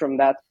like from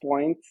that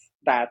point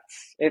that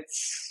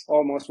it's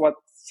almost what's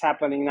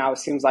happening now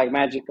seems like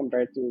magic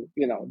compared to,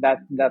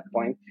 that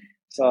point.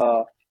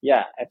 So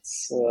yeah,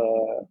 it's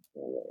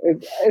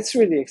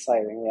really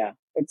exciting. Yeah,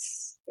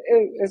 it's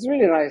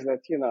really nice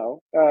that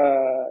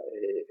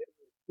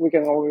we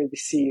can already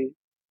see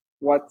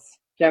what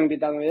can be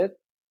done with it,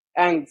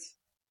 and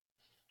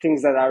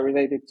things that are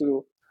related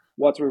to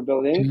what we're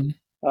building.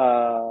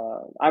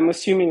 Mm, I'm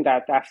assuming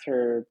that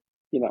after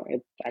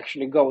it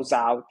actually goes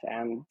out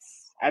and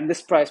at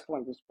this price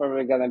point, it's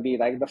probably gonna be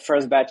like the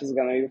first batch is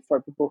gonna be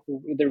for people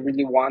who either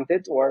really want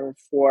it or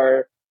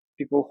for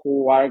people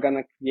who are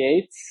gonna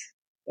create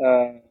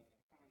uh,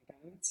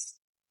 content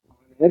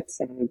on it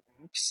and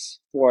apps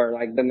for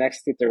like the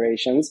next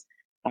iterations.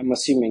 I'm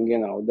assuming,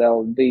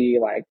 there'll be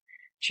like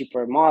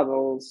cheaper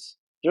models.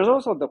 There's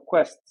also the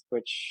Quest,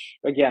 which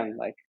again,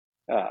 like,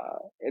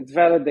 it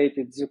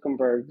validated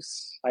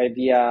Zuckerberg's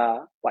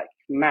idea like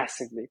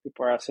massively.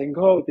 People are saying,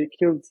 "Oh, they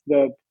killed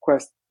the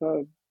Quest."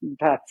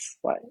 That's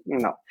like,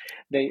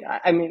 they.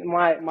 I mean,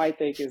 my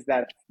take is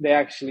that they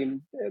actually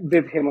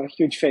did him a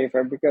huge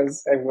favor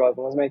because everyone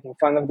was making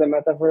fun of the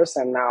metaverse,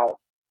 and now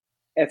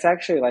it's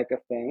actually like a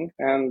thing.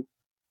 And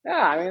yeah,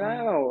 I mean, I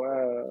don't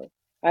know.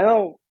 I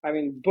know. I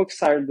mean,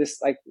 books are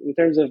this like in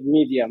terms of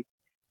medium.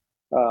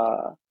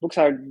 Books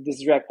are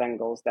these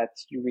rectangles that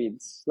you read.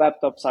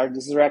 Laptops are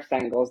these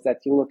rectangles that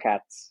you look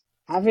at.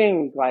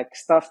 Having like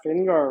stuff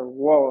in your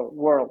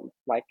world,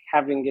 like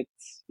having it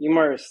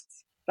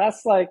immersed,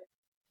 that's like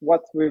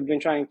what we've been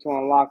trying to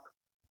unlock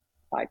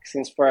like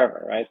since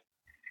forever, right?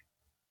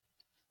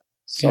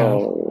 Yeah.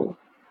 So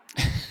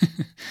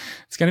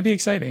It's going to be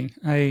exciting.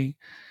 I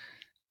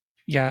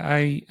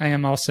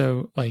am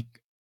also like,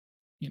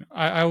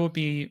 I will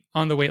be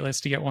on the wait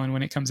list to get one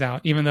when it comes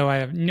out, even though I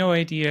have no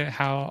idea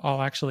how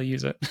I'll actually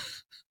use it.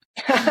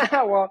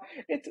 well,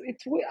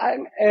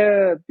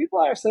 people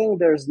are saying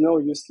there's no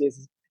use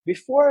cases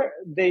before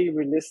they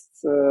released.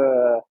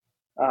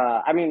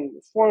 I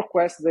mean, for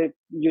Quest, the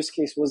use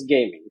case was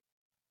gaming.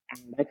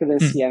 I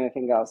couldn't see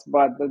anything else.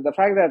 But the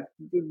fact that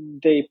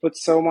they put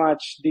so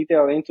much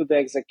detail into the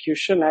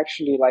execution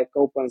actually like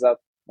opens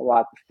up a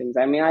lot of things.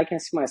 I mean, I can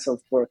see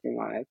myself working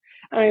on it.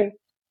 I mean,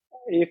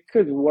 it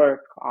could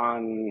work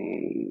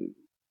on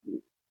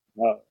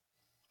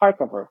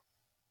hardcover.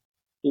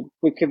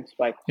 We could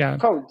like Yeah.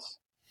 code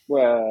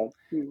where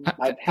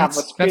I'd have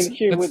a screen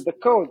here with the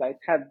code.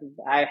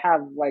 I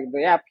have like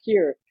the app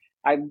here.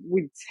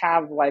 We'd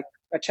have like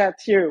a chat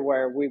here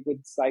where we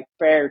would like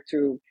pair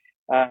to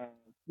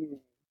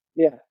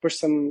push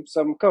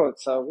some code.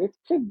 So it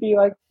could be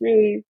like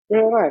really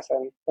really nice.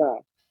 And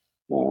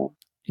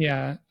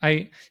Yeah,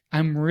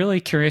 I'm really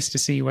curious to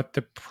see what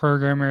the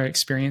programmer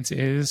experience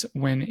is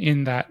when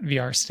in that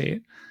VR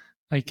state.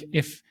 Like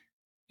if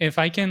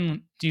I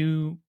can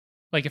do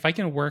like if I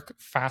can work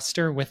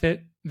faster with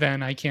it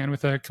than I can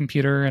with a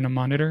computer and a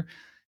monitor,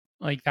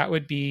 like that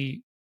would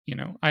be,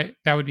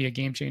 that would be a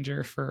game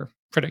changer for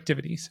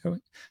productivity. So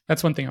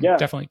that's one thing I'm yeah,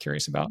 definitely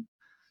curious about.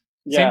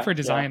 Same yeah, for yeah.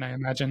 design, I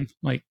imagine.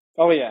 Like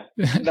Oh yeah,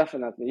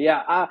 definitely.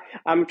 Yeah,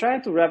 I'm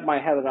trying to wrap my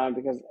head around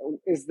because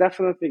it's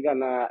definitely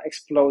gonna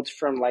explode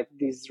from like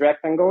these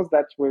rectangles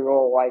that we're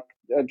all like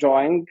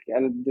drawing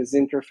and these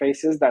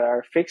interfaces that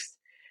are fixed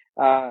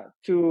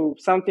to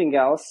something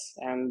else.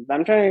 And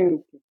I'm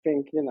trying to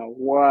think,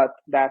 what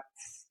that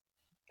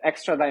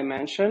extra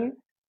dimension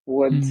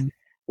would mm,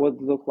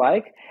 would look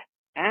like,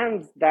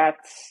 and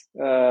that's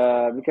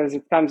because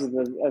it comes at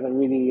a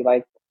really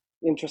like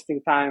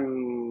interesting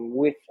time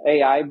with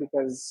AI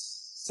because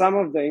some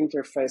of the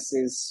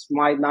interfaces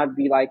might not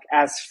be like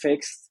as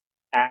fixed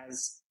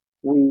as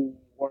we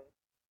or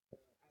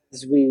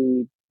as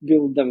we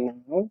build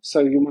them now. So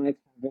you might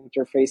have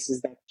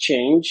interfaces that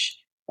change.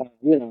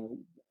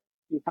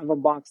 You have a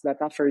box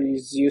that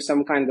offers you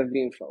some kind of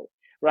info.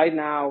 Right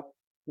now,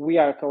 we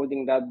are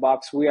coding that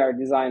box, we are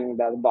designing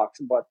that box.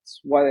 But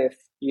what if,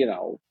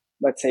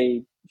 let's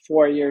say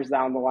 4 years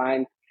down the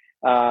line,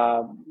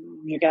 uh,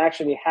 you can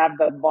actually have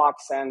that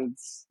box and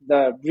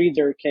the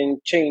reader can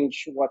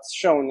change what's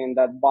shown in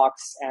that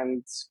box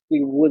and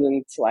we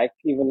wouldn't like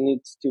even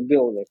need to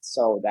build it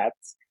so that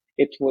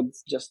it would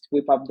just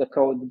whip up the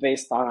code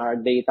based on our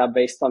data,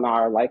 based on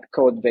our like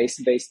code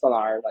base, based on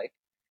our like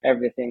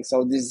everything.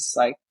 So this is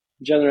like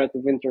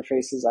generative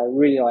interfaces are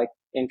really like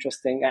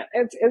interesting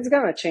and it's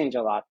gonna change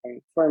a lot.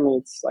 And for me,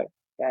 it's like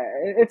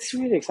it's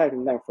really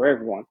exciting time for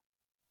everyone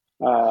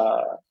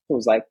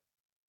who's like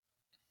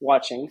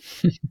watching,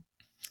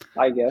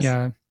 I guess.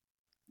 yeah.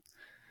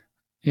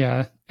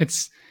 Yeah.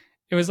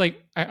 It was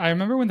like I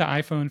remember when the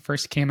iPhone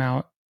first came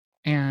out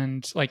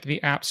and like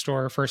the App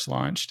Store first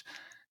launched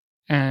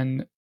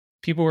and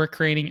people were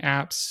creating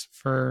apps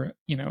for,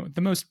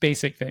 the most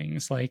basic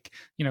things like,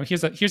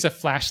 here's a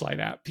flashlight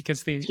app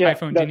because the Yeah,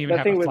 iPhone didn't even the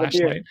have a thing with the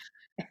beer. flashlight.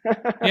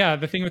 Yeah,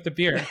 the thing with the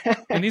beer.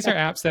 And these are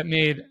apps that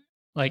made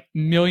like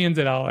millions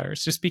of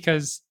dollars just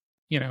because,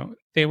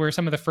 they were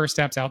some of the first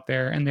apps out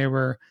there and they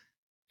were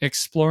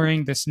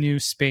exploring this new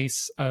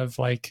space of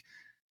like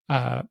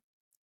uh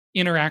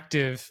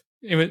interactive.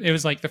 It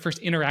was like the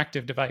first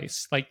interactive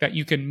device like that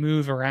you can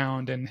move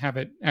around and have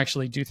it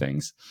actually do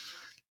things.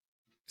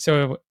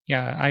 So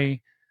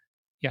I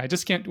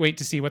just can't wait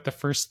to see what the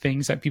first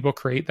things that people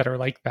create that are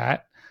like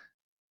that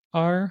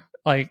are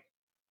like,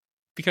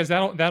 because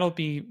that'll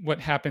be what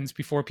happens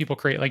before people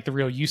create like the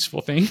real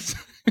useful things.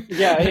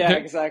 Yeah,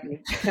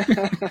 exactly.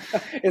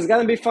 It's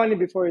gonna be funny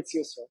before it's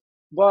useful.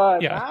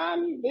 But Yeah,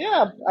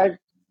 yeah, I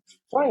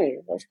funny,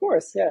 of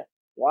course, yeah.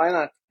 Why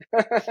not?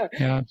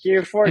 yeah,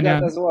 Here for and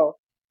that as well.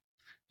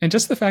 And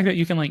just the fact that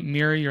you can like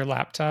mirror your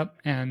laptop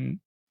and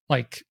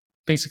like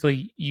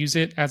basically use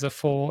it as a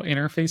full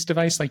interface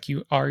device like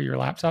you are your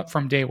laptop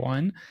from day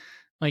one,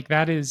 like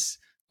that is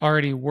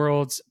already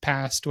worlds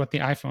past what the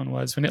iPhone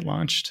was when it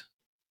launched.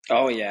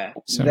 Oh yeah,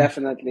 So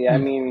definitely. I yeah.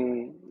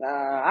 mean,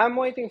 I'm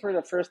waiting for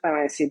the first time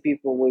I see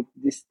people with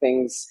these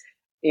things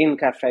in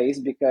cafes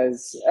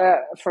because,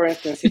 for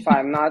instance, if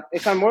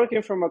I'm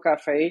working from a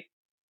cafe,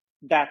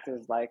 that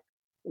is like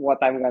what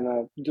I'm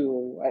gonna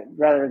do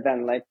rather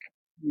than like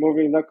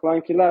moving the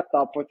clunky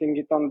laptop, putting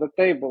it on the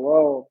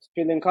table,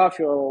 spilling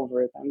coffee all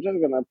over it. I'm just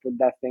gonna put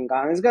that thing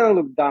on. It's gonna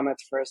look dumb at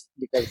first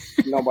because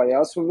nobody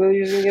else will be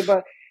using it,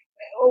 but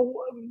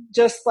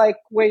just like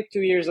wait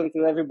 2 years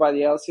until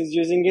everybody else is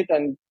using it,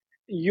 and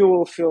you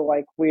will feel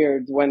like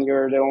weird when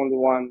you're the only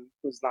one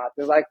who's not.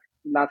 It's like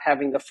not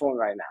having a phone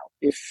right now.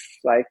 If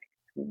like,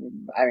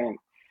 I mean,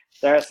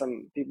 there are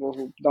some people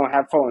who don't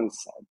have phones,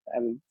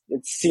 and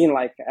it's seen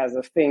like as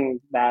a thing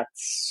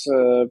that's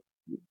you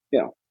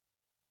know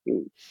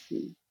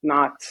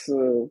not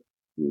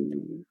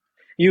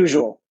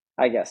usual.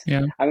 I guess.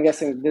 Yeah. I'm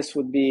guessing this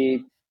would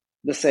be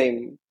the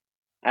same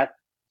at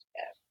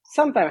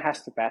some time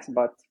has to pass,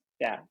 but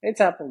yeah, it's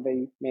Apple.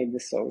 They made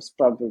this, so it's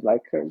probably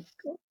like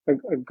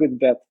a good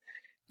bet.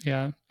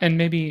 Yeah. And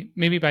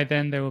maybe by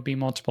then there will be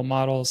multiple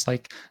models.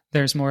 Like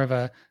there's more of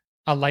a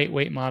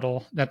lightweight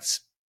model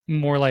that's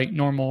more like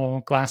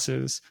normal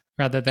glasses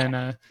rather than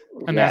a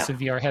Yeah, massive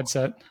VR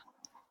headset.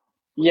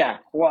 yeah.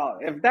 Well,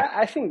 if that,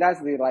 I think that's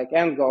the like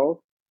end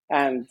goal,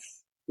 and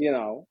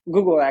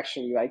Google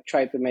actually like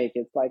tried to make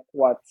it like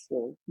what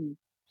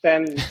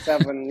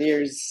 7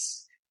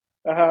 years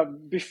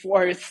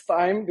before its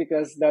time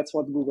because that's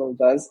what Google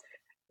does.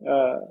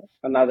 Uh,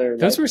 Another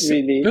Those like were so,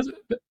 really,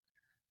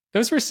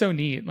 those were so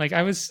neat. Like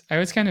I was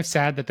kind of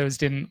sad that those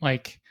didn't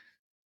like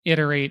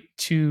iterate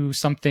to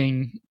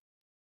something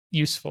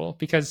useful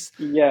because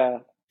yeah.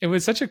 it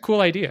was such a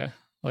cool idea.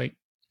 Like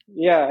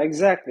Yeah,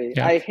 exactly.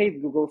 yeah. I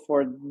hate Google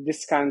for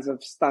this kinds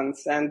of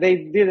stunts, and they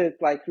did it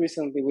like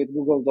recently with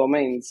Google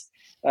Domains.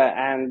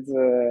 And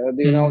do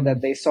you know that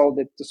Mm, they sold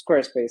it to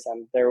Squarespace,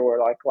 and there were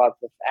like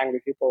lots of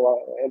angry people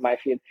in my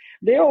feed.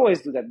 They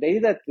always do that. They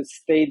did that with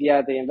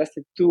Stadia. They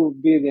invested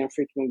 $2 billion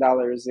freaking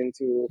dollars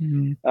into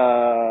mm.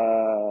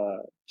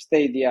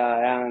 Stadia,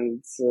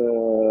 and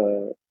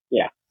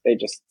yeah, they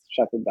just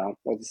shut it down.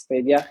 Was it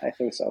Stadia? I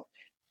think so.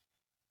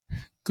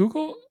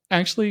 Google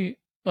actually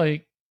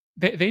like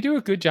they do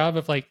a good job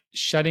of like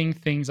shutting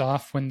things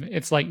off when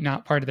it's like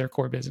not part of their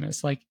core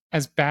business. Like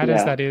as bad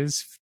as Yeah. that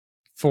is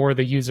for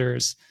the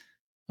users,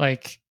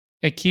 like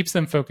it keeps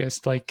them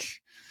focused. Like,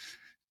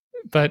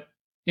 but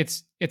it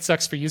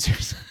sucks for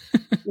users.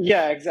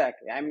 Yeah,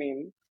 exactly. I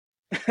mean,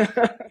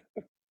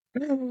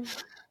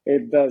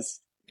 it does.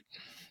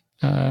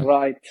 uh,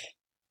 Right.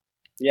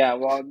 Yeah.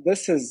 Well,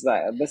 this is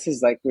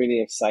like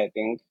really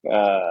exciting.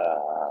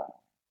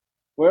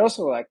 We're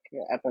also like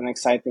at an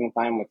exciting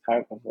time with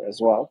Hardcover as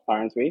well,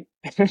 aren't we?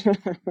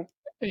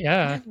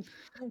 yeah,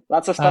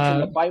 Lots of stuff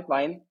in uh, the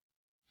pipeline.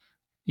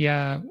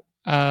 yeah.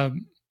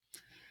 Um,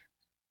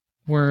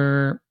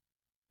 we're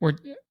we're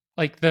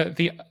like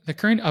the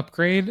current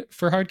upgrade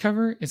for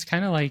hardcover is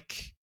kind of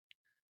like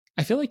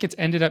I feel like it's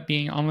ended up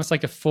being almost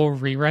like a full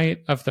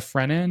rewrite of the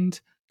front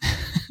end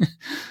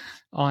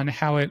on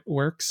how it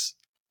works.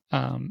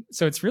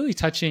 So it's really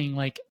touching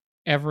like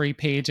every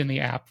page in the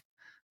app,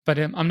 but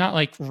I'm not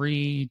like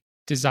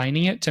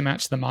redesigning it to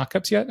match the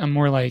mockups yet. I'm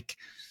more like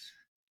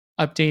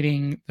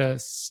updating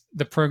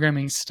the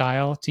programming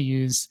style to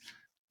use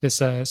this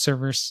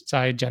server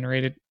side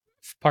generated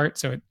part,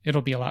 so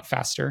it'll be a lot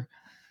faster.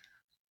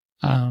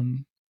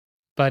 Um,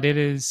 but it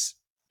is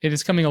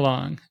coming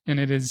along, and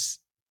it is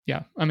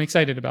yeah, I'm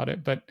excited about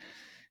it, but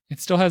it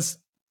still has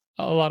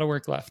a lot of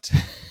work left.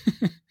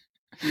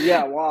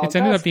 Yeah. Well, It's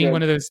ended up that's being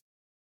one good. of those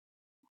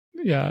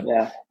yeah,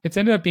 Yeah. it's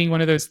ended up being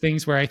one of those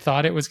things where I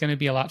thought it was going to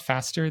be a lot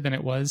faster than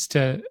it was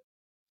to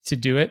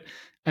do it.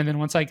 And then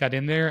once I got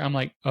in there, I'm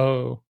like,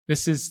 oh,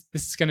 this is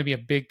going to be a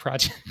big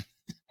project.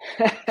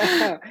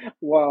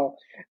 Well,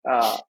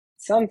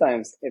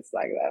 sometimes it's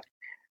like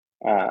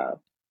that.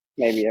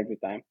 Maybe every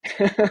time,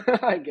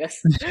 I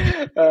guess.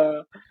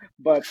 Uh,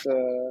 but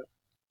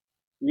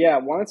yeah,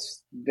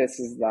 once this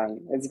is done,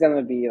 it's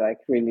gonna be like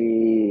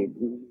really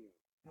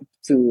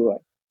to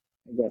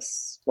I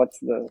guess what's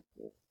the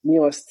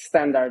newest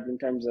standard in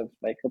terms of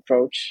like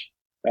approach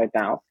right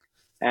now,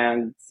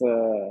 and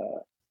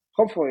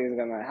hopefully it's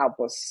gonna help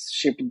us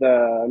ship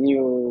the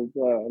new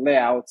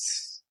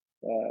layouts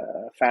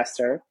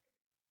faster.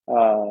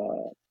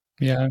 Uh,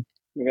 Yeah.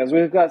 because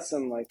we've got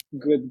some like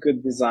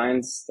good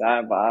designs.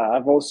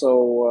 I've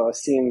also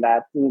seen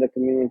that in the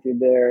community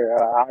there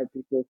are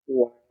people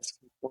who are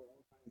asking for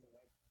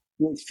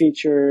new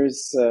features.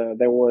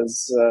 There was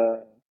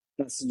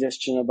a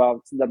suggestion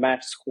about the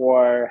match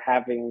score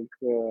having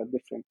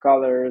different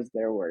colors.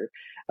 There were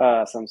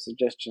some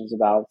suggestions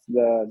about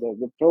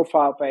the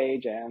profile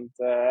page, and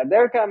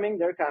they're coming.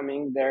 They're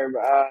coming. They're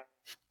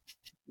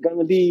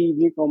gonna be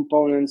new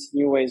components,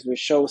 new ways we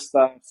show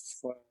stuff.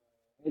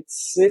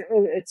 It's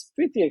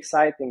pretty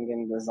exciting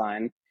in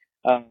design.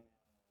 Uh,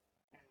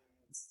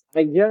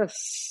 I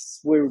guess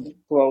we're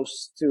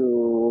close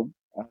to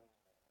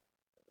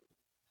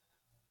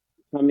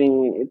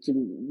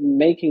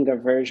making a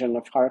version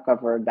of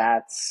hardcover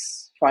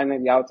that's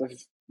finally out of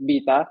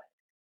beta.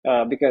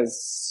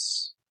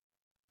 Because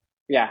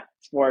yeah,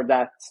 for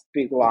that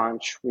big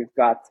launch, we've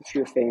got a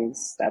few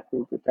things that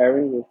we're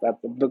preparing. We've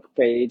got the book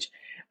page.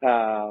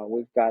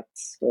 We've got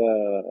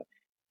the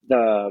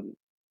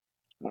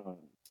what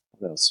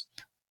else?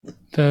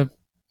 The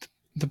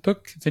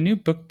the new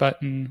book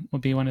button will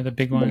be one of the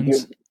big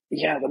ones.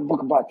 Yeah, the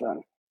book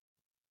button.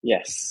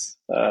 Yes,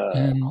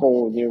 And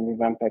whole new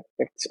revamped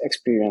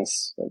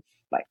experience of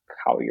like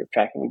how you're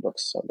tracking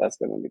books. So that's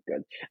going to be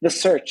good. The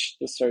search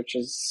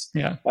is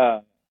yeah. uh,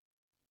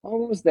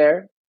 almost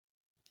there.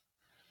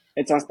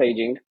 It's on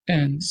staging,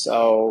 And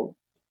so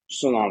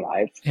soon on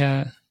live.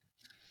 yeah.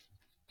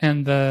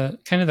 And the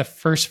kind of the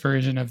first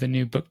version of the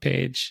new book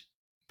page,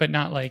 but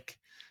not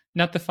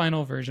the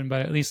final version,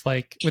 but at least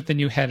like with the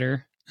new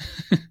header.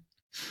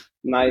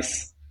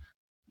 Nice.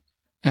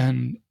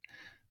 And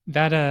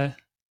that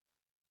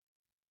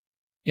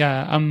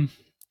yeah, I'm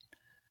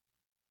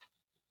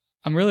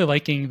really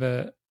liking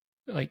the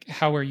like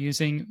how we're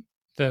using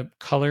the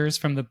colors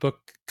from the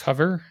book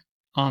cover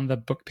on the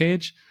book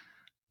page.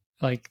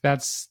 Like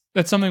that's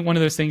something one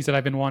of those things that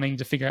I've been wanting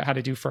to figure out how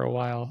to do for a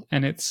while,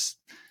 and it's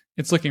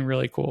looking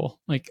really cool.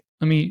 Like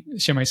let me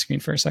share my screen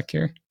for a sec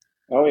here.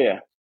 Oh yeah.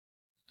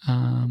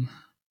 Um,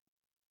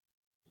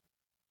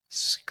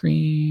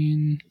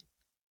 screen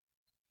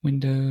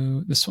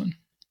window, this one.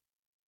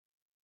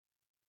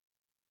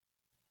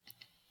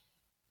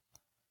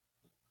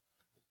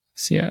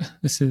 So yeah,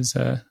 this is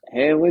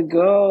Here we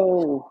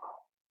go.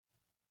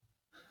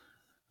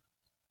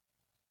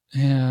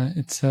 yeah,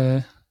 it's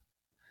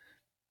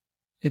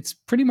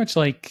pretty much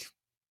like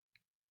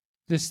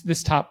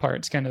this top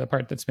part's kind of the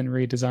part that's been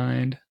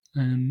redesigned.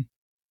 And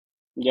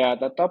Yeah,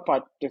 the top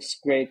part looks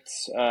great,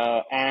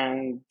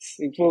 and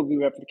it will be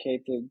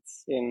replicated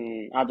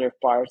in other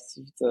parts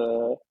of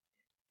the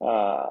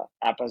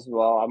app as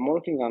well. I'm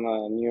working on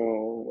a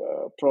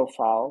new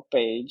profile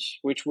page,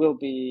 which will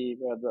be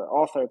the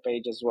author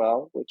page as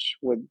well, which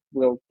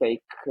will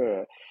take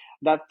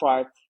that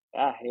part.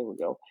 Here we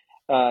go.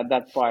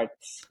 That part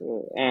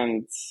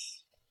and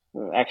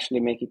actually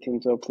make it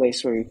into a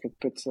place where you could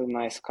put a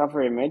nice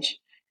cover image.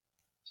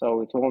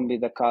 So it won't be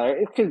the color.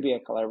 It could be a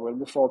color. We'll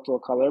default to a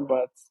color,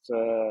 but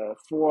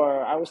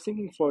for I was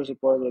thinking for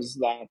supporters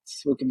that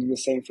we could do the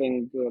same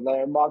thing the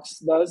Letterbox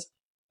does.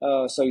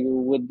 So you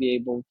would be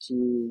able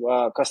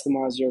to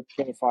customize your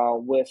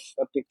profile with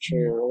a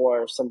picture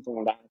or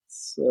something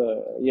that's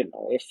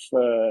if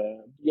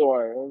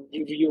your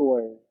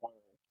reviewer or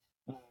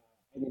uh,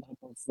 any type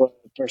of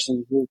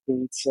person who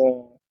creates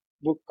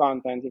book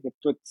content, you could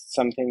put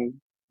something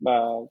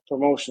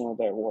promotional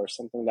there or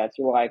something that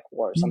you like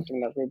or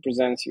something that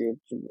represents you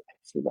to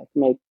actually like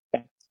make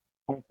that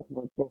type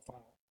of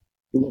profile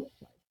look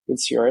like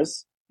it's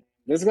yours.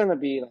 This is gonna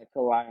be like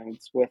aligned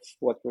with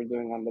what we're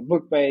doing on the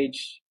book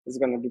page. It's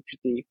gonna be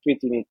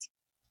pretty neat.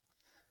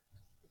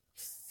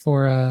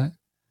 for uh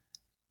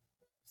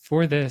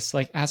for this,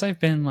 like as I've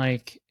been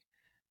like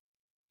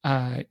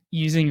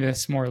using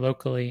this more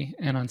locally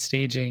and on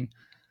staging,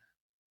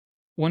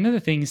 one of the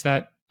things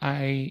that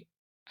I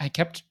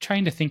kept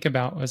trying to think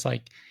about was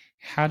like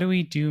how do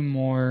we do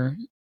more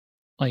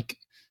like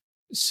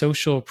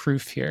social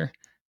proof here?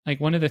 Like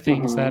one of the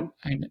things Mm-hmm.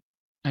 that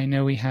I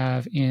know we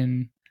have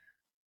in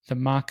the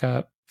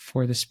mock-up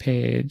for this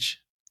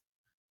page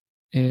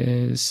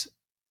is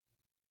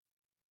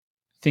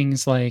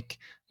things like,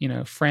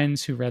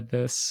 friends who read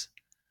this.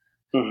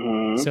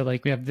 Mm-hmm. So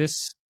like we have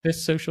this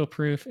social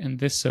proof and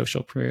this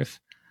social proof.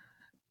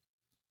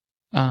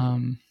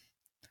 Um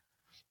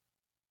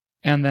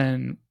and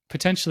then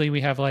potentially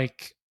we have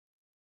like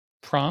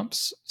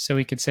prompts, so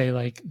we could say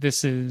like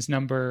this is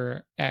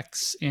number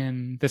X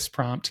in this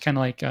prompt, kind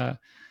of like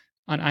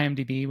on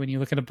IMDb when you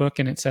look at a book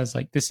and it says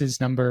like this is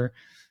number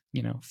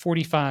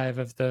 45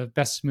 of the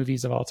best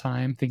movies of all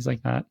time, things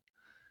like that.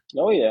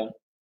 Oh yeah,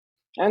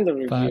 and But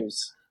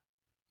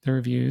the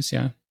reviews,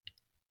 yeah.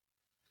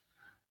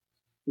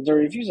 the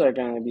reviews are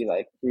gonna be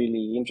like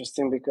really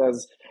interesting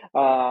because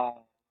uh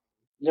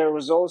there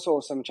was also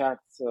some chat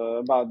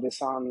about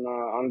this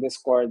on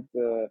Discord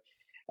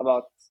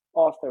about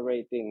author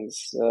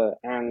ratings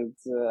and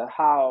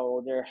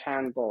how they're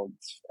handled.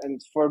 And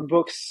for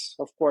books,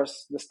 of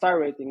course, the star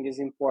rating is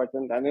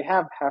important, and we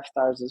have half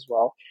stars as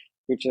well,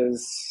 which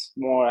is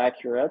more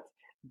accurate.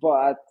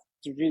 But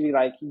to really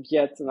like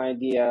get an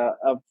idea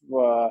of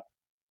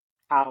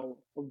how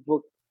a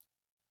book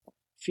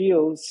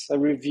feels, a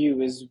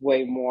review is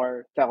way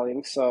more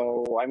telling.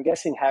 So I'm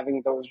guessing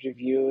having those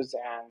reviews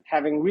and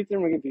having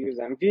written reviews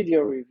and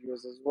video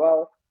reviews as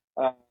well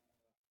uh,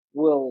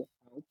 will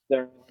help.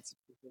 There are lots of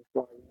people who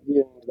are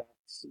reviewing that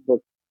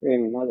book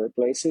in other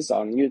places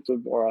on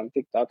YouTube or on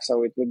TikTok.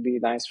 So it would be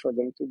nice for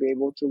them to be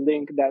able to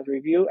link that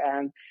review.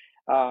 And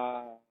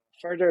uh,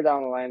 further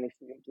down the line, if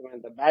we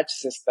implement the batch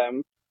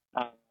system,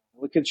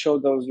 we could show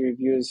those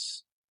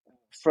reviews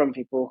from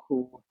people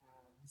who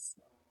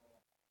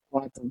a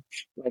lot of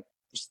like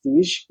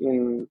prestige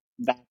in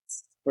that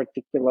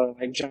particular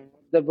like genre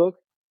of the book.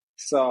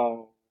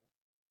 So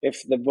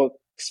if the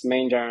book's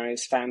main genre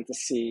is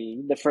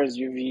fantasy, the first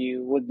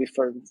review would be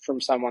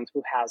from someone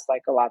who has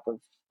like a lot of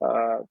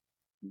uh,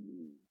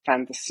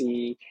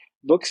 fantasy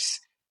books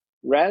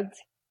read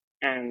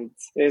and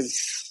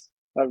is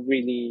a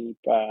really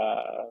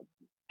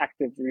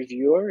active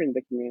reviewer in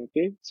the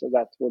community. So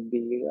that would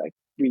be like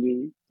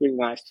really, really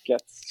nice to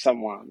get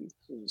someone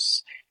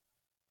who's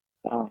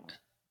uh,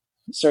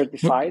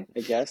 certified,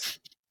 I guess.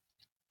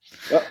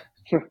 Oh.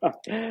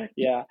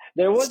 Yeah,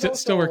 there was Still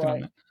also working on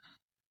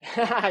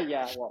that.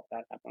 yeah, well,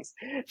 that happens.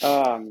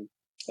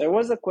 There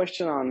was a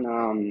question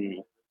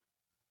on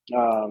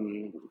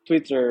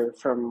Twitter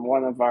from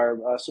one of our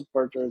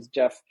supporters,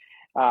 Jeff,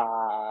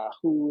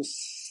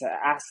 who's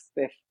asked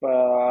if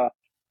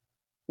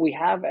we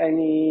have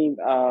any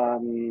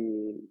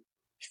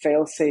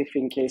fail safe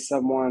in case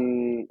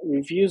someone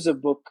reviews a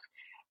book,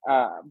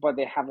 but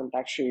they haven't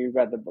actually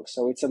read the book.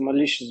 So it's a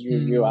malicious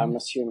review, I'm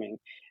assuming.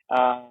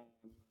 Uh,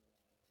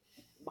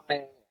 my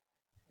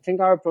I think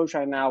our approach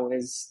right now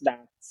is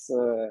that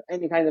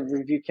any kind of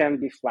review can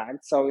be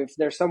flagged. So if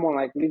there's someone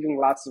like leaving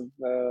lots of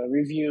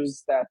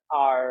reviews that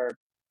are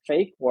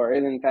fake or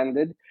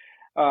ill-intended,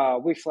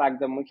 we flag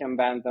them, we can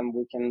ban them,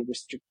 we can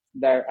restrict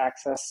their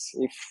access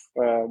if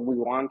we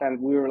want, and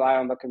we rely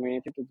on the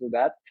community to do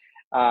that.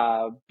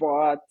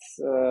 But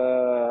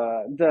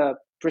the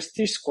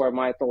prestige score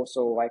might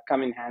also like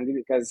come in handy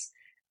because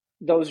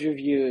those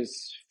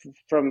reviews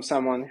from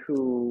someone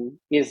who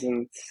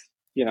isn't,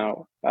 you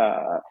know,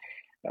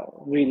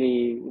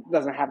 really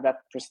doesn't have that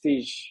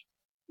prestige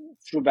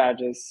through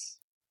badges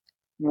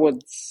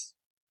would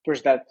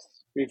push that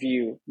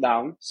review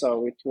down,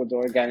 so it would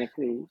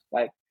organically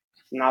like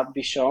not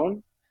be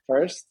shown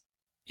first.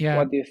 Yeah,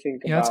 What do you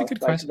think yeah, that's a about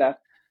good like question. that?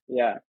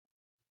 Yeah.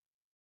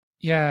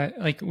 Yeah,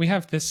 like we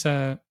have this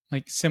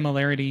like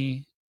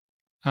similarity,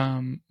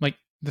 like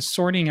the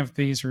sorting of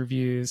these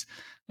reviews,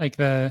 like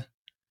the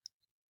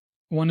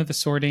one of the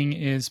sorting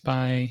is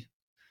by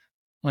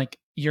like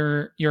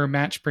your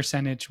match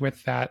percentage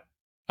with that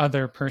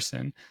other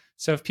person.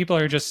 So if people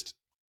are just,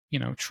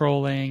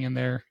 trolling and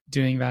they're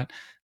doing that,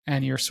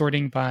 and you're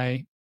sorting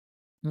by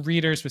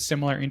readers with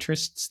similar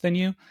interests than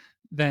you,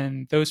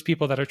 then those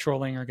people that are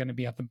trolling are going to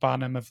be at the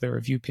bottom of the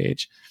review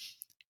page.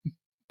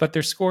 But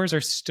their scores are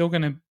still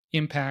going to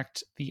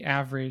impact the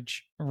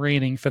average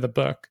rating for the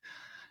book.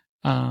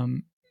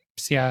 So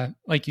yeah,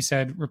 like you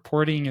said,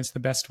 reporting is the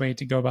best way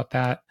to go about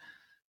that.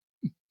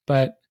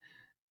 But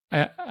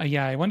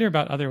yeah, I wonder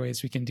about other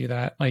ways we can do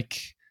that.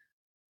 Like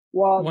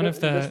Well, one of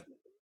the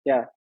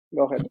yeah.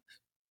 Go ahead.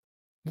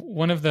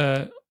 one of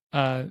the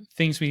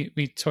things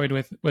we toyed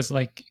with was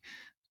like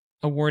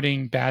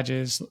awarding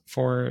badges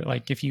for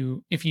like if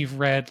you've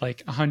read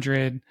like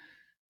 100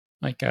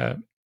 like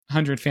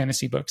 100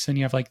 fantasy books, and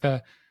you have like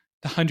the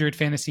 100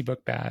 fantasy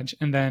book badge,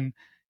 and then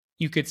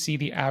you could see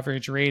the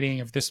average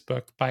rating of this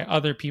book by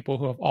other people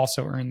who have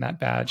also earned that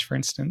badge, for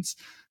instance,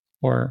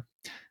 or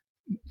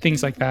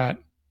things like that.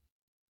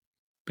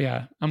 But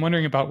yeah, I'm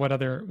wondering about what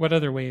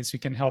other ways we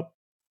can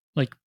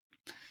like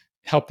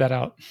help that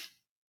out.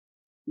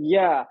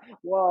 Yeah,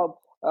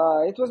 well,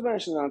 it was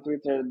mentioned on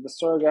Twitter. The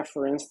Sorograph,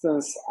 for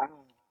instance,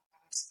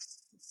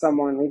 asks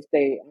someone if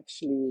they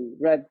actually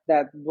read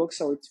that book,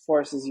 so it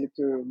forces you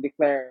to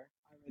declare,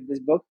 I read this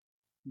book.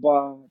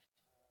 But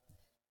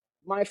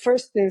my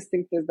first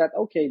instinct is that,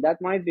 okay, that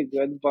might be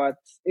good, but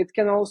it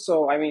can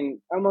also, I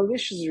mean, a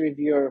malicious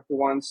reviewer who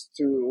wants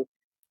to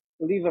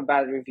leave a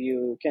bad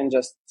review can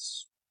just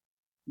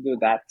do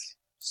that.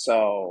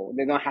 So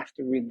they don't have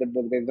to read the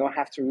book. They don't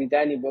have to read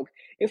any book.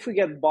 If we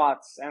get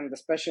bots, and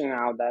especially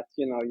now that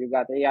you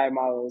got AI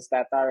models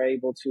that are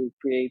able to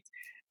create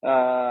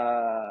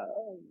uh,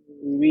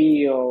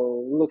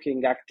 real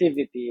looking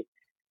activity,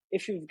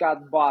 if you've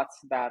got bots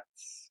that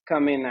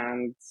come in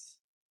and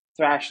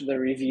trash the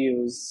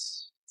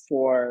reviews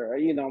for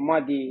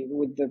muddy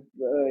with the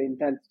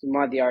intent to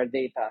muddy our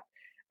data,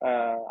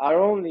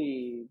 our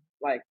only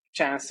like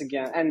chance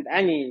against, and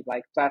any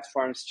like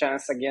platform's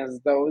chance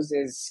against those,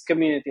 is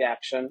community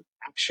action,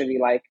 actually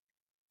like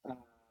uh,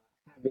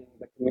 having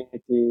the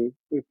community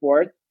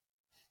report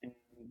and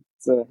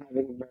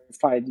having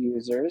verified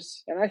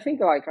users. And I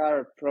think like our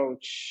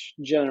approach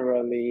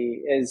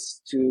generally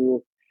is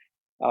to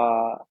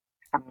uh,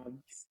 have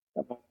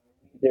uh,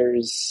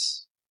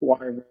 leaders who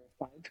are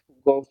verified, who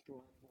go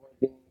through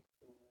onboarding,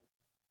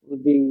 who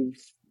leave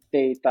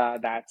data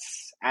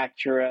that's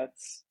accurate,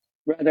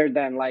 rather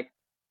than like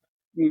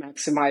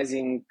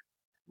maximizing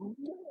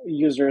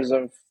users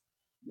of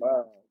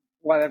uh,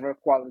 whatever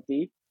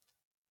quality,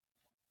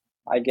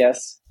 I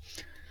guess.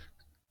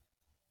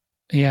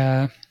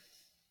 Yeah.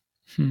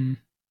 Hmm.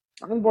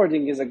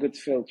 Onboarding is a good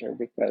filter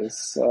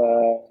because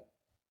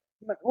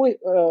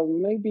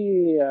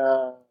maybe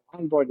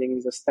onboarding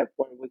is a step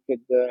where we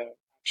could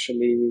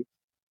actually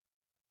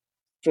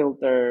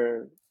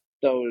filter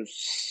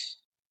those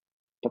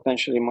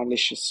potentially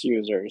malicious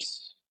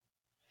users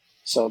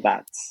so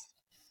that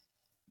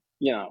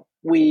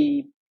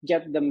we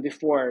get them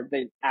before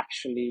they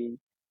actually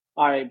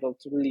are able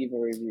to leave a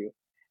review.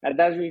 At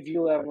that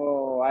review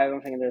level, I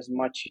don't think there's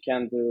much you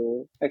can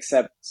do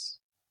except,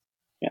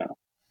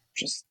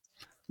 just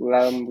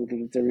let them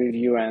leave the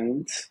review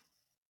and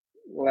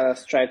let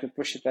us try to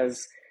push it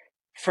as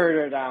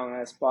further down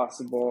as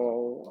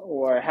possible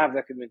or have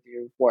the community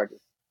report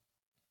it.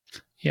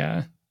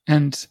 Yeah.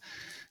 And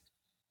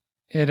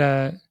it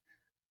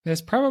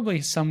there's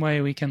probably some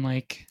way we can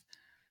like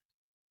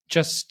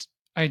just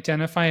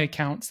identify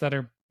accounts that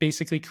are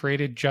basically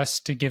created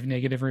just to give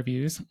negative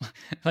reviews.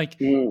 Like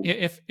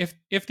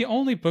if the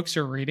only books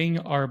you're reading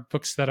are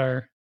books that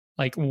are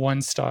like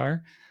 1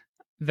 star,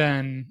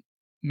 then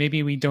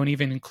maybe we don't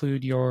even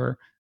include your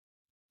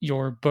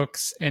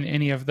books in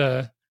any of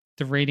the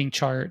rating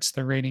charts,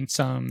 the rating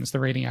sums, the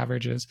rating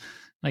averages.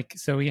 Like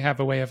so we have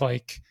a way of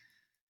like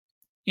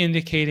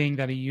indicating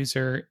that a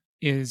user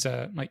is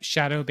like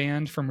shadow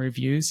banned from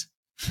reviews.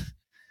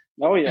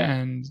 Oh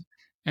yeah.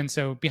 And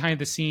so behind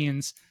the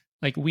scenes,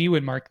 like we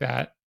would mark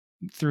that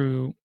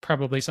through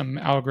probably some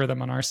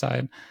algorithm on our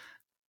side.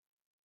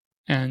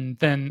 And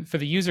then for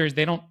the users,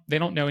 they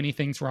don't know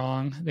anything's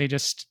wrong. They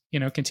just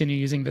continue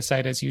using the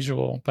site as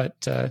usual.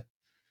 But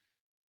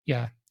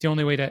yeah, the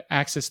only way to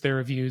access their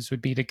reviews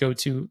would be to go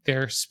to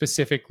their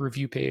specific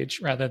review page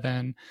rather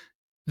than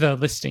the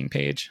listing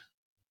page.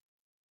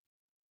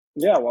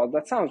 Yeah, well,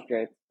 that sounds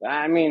great.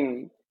 I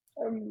mean,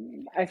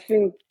 I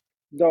think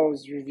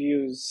those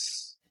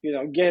reviews,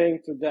 getting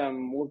to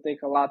them will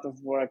take a lot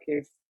of work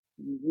if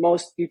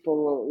most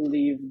people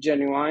leave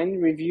genuine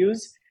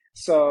reviews.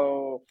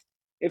 So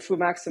if we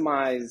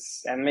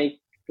maximize and make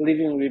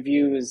leaving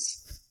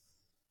reviews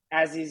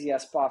as easy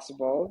as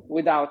possible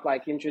without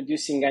like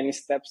introducing any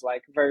steps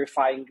like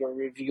verifying your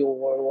review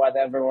or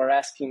whatever, or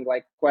asking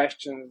like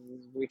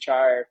questions which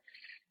are,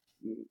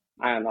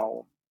 I don't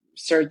know,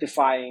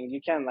 certifying. You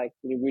can like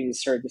really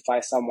certify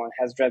someone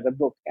has read a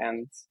book,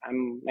 and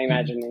I'm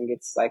imagining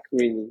it's like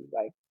really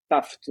like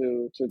tough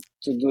to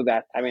do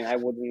that. I mean, I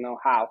wouldn't know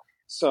how.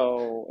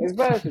 So it's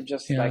better to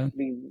just like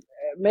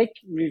make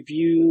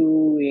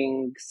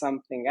reviewing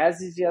something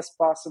as easy as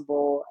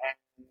possible,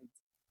 and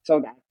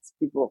so that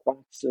people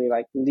actually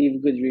like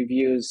leave good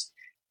reviews,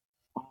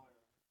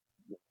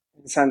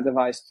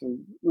 incentivized to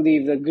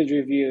leave the good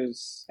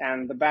reviews,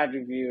 and the bad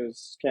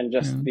reviews can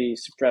just be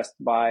suppressed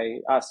by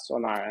us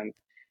on our end.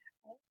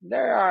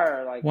 There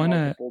are like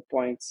multiple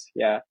points.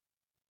 Yeah.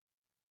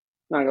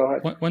 No, go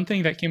ahead. One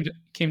thing that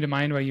came to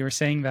mind while you were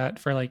saying that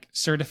for like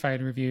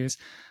certified reviews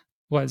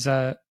was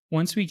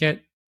once we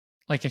get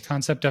like a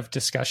concept of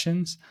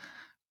discussions,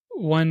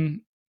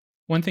 one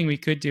thing we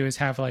could do is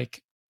have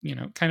like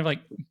kind of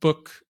like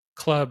book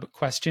club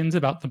questions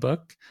about the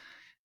book,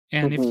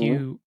 and if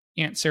you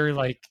answer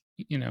like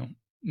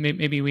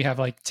maybe we have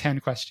like 10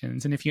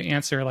 questions, and if you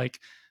answer like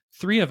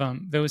 3 of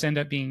them, those end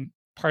up being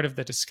part of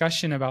the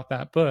discussion about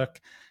that book,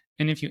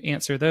 and if you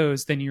answer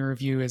those, then your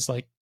review is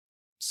like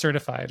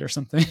certified or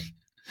something.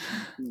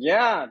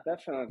 Yeah,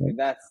 definitely.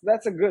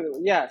 That's a good,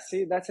 yeah,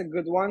 see, that's a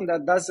good one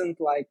that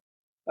doesn't like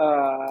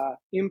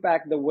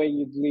impact the way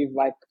you'd leave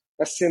like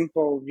a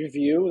simple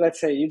review. Let's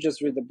say you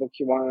just read the book,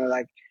 you want to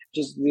like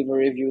just leave a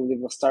review,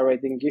 leave a star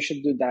rating. You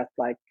should do that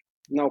like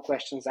no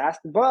questions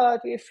asked.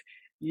 But if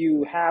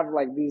you have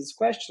like these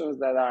questions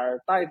that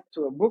are tied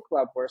to a book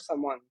club where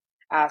someone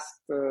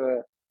asked,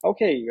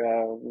 okay,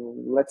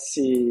 let's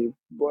see,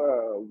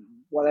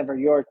 whatever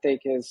your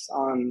take is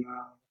on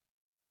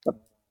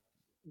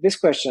this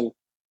question,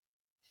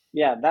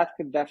 yeah, that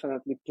could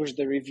definitely push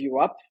the review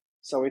up.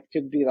 So it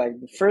could be like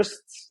the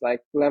first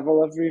like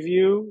level of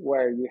review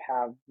where you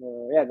have,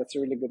 yeah, that's a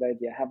really good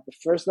idea. Have the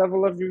first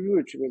level of review,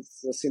 which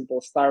is a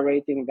simple star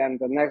rating, then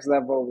the next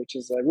level, which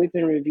is a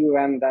written review,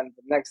 and then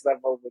the next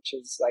level, which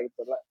is like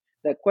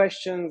the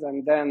questions,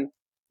 and then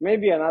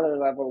maybe another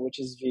level, which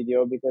is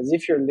video, because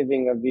if you're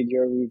leaving a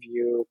video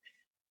review,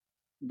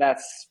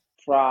 that's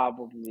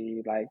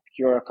probably like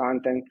you're a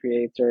content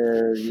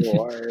creator,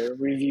 your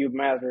review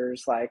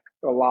matters like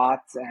a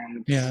lot,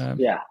 and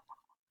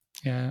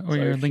yeah, or so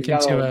you're if you linking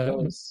got to all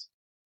of those,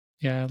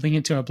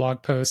 linking to a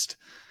blog post.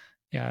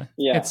 yeah,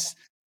 it's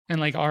and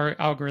like our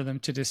algorithm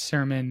to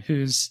determine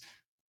who's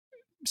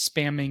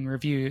spamming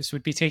reviews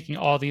would be taking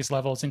all these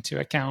levels into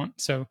account.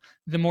 So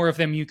the more of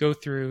them you go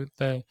through,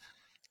 the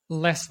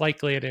less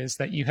likely it is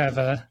that you have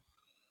a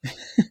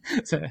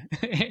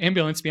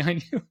ambulance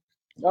behind you.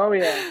 Oh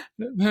yeah,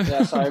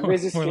 yeah. So I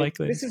busy more street.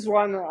 likely. This is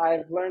one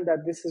I've learned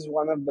that this is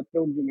one of the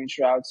pilgrimage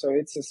routes. So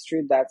it's a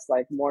street that's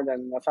like more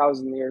than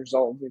 1,000 years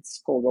old.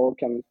 It's called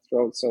Oakham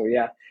Road. So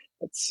yeah,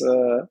 it's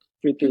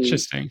pretty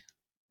interesting.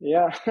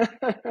 Yeah.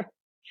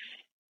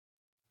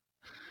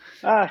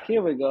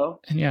 Here we go.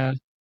 And yeah,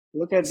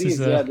 Look at these.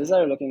 Yeah, these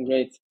are looking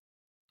great.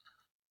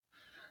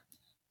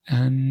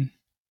 And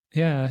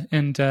yeah,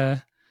 and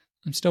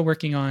I'm still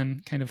working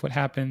on kind of what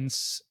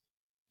happens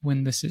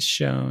when this is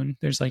shown.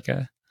 There's like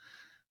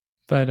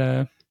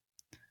but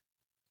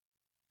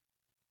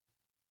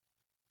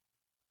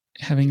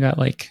having that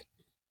like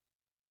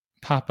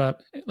pop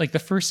up, like the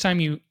first time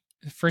you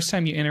the first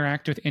time you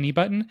interact with any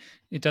button,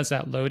 it does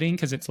that loading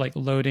because it's like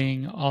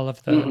loading all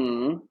of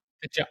Mm-hmm.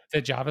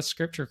 the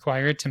JavaScript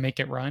required to make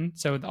it run.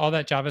 So all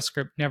that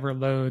JavaScript never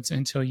loads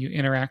until you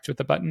interact with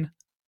the button.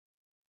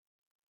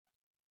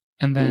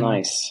 And then,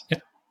 Nice.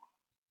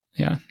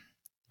 yeah.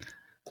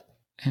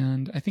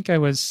 And I think I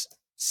was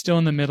still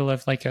in the middle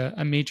of like a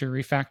major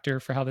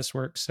refactor for how this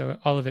works. So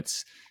all of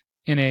it's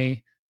in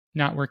a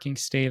not working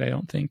state, I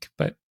don't think.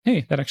 But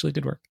hey, that actually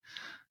did work.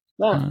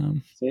 See,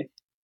 Yeah.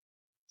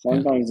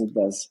 sometimes it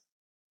does.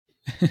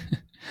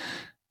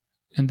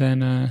 And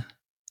then,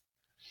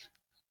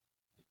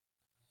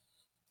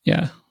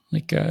 yeah,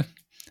 like I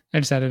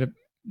just added a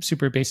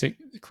super basic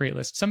create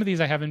list. Some of these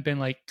I haven't been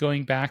like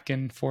going back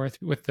and forth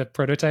with the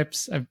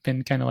prototypes. I've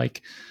been kind of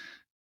like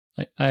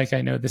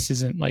I know this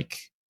isn't like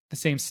the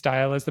same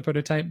style as the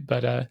prototype,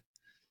 but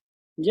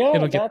Yeah,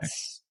 it'll get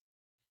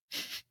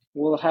there.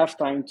 we'll have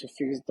time to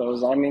fix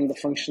those. I mean, the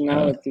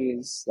functionality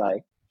is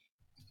like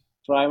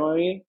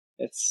primary.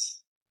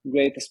 It's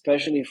great,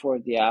 especially for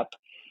the app.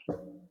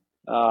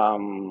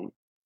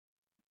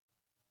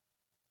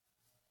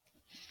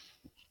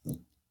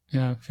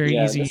 Yeah, very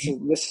Yeah, easy.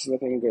 this is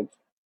looking good.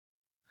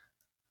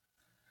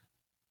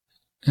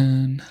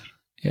 And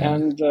yeah,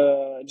 And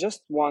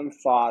just one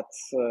thought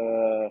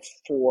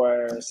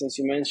for since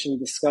you mentioned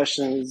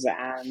discussions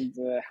and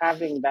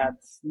having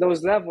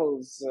those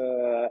levels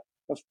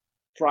of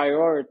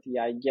priority,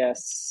 I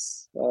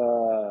guess,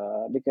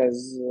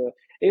 because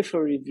if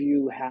a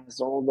review has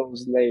all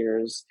those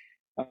layers,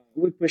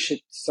 we push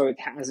it so it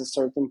has a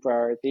certain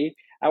priority.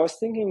 I was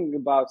thinking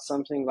about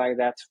something like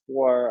that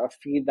for a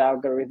feed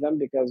algorithm,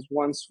 because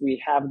once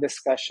we have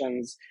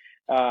discussions,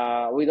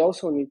 we'd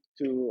also need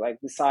to like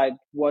decide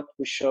what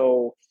we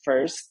show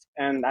first,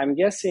 and I'm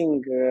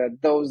guessing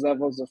those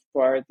levels of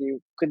priority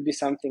could be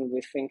something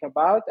we think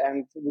about,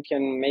 and we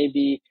can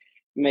maybe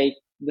make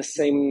the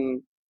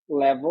same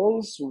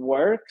levels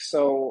work.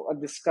 So a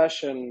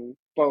discussion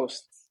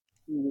post,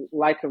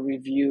 like a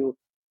review,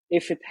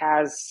 if it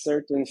has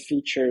certain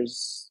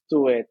features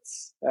to it,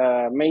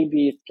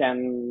 maybe it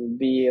can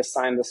be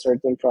assigned a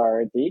certain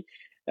priority.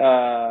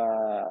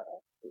 Uh,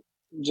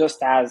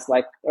 just as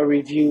like a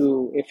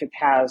review, if it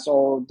has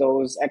all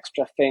those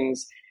extra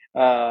things,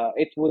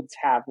 it would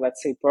have,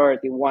 let's say,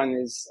 priority one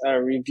is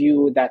a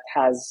review that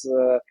has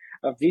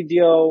a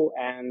video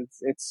and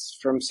it's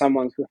from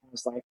someone who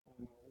has like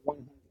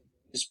 100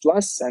 views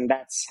plus, and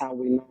that's how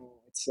we know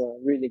it's a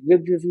really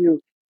good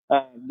review.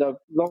 The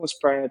lowest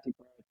priority,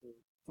 priority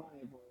five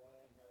or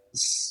whatever,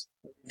 is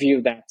a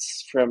review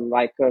that's from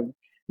like a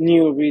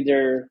new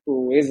reader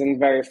who isn't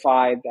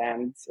verified,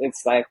 and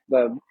it's like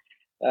the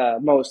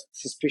most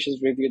suspicious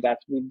review that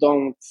we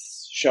don't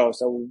show.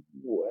 So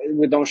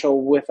we don't show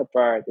with a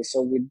priority.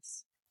 So we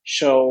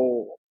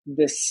show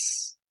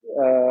this,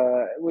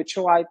 we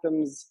show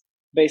items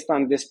based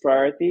on this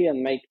priority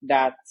and make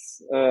that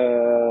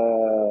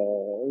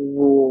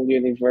rule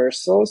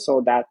universal,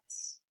 so that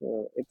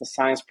it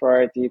assigns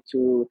priority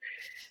to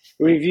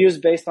reviews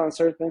based on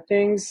certain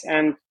things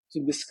and to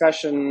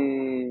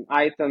discussion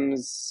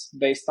items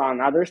based on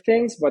other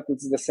things, but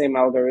it's the same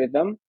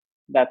algorithm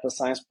that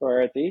assigns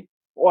priority,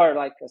 or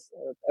like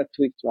a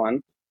tweaked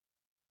one.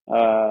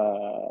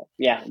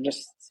 Yeah,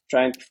 just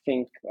trying to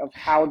think of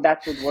how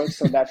that would work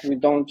so that we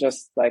don't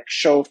just like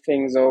show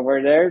things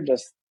over there,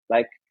 just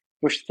like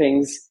push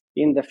things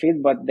in the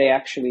feed, but they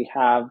actually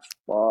have,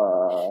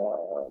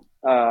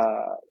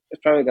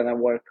 it's probably gonna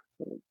work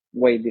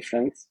way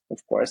different, of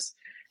course.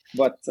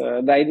 But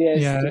the idea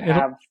is yeah, to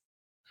have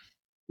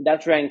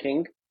that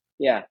ranking.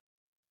 Yeah.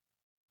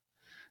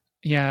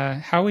 yeah.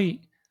 How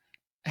we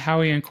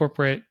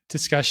incorporate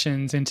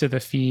discussions into the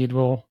feed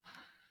will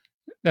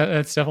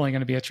that's definitely going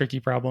to be a tricky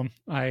problem.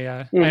 I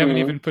haven't Mm-hmm.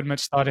 even put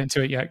much thought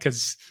into it yet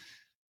because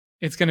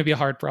it's going to be a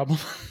hard problem.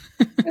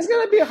 It's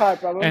gonna be a hard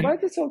problem, And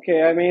but it's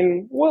okay. I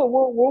mean,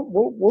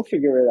 we'll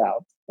figure it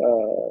out.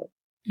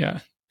 yeah,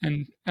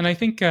 and I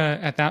think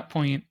at that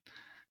point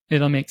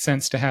it'll make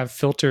sense to have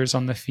filters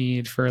on the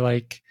feed for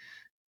like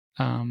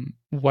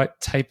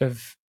what type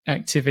of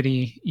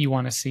activity you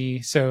want to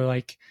see. So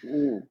like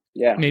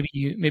Yeah. maybe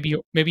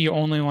you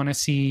only want to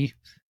see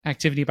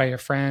activity by your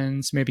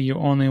friends. Maybe you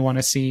only want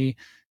to see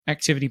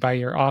activity by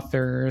your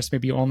authors.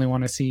 Maybe you only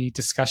want to see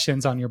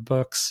discussions on your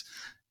books,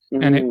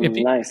 and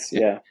Nice.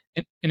 Yeah.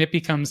 and it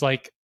becomes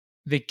like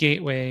the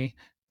gateway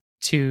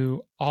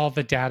to all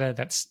the data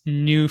that's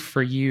new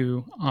for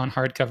you on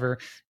hardcover,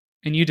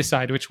 and you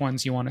decide which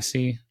ones you want to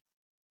see.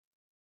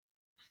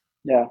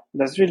 Yeah.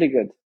 That's really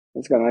good.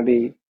 It's gonna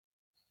be.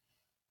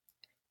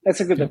 That's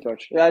a good Yep.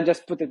 approach. I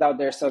just put it out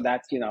there so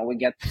that we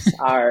get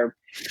our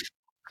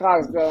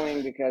clock's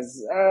going,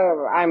 because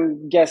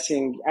I'm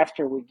guessing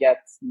after we get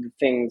the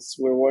things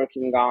we're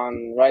working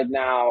on right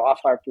now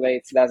off our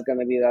plates, that's going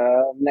to be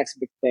the next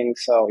big thing.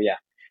 So yeah,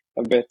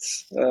 a bit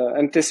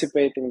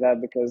anticipating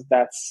that, because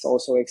that's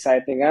also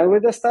exciting. And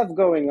with the stuff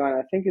going on,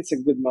 I think it's a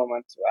good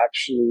moment to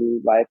actually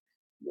like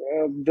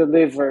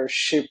deliver,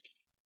 ship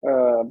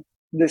uh,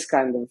 this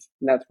kind of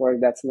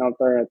network that's an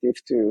alternative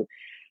to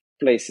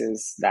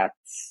places that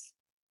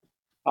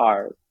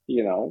are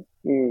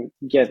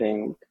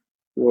getting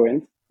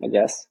ruined, I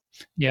guess.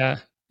 Yeah.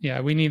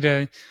 Yeah. We need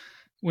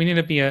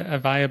to be a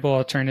viable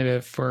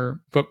alternative for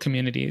book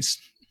communities,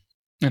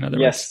 in other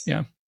words. Yes.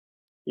 Yeah.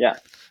 Yeah,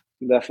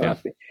 Yeah.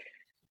 definitely.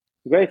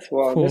 Great.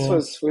 Well, this Cool.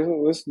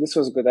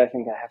 was good. I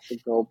think I have to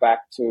go back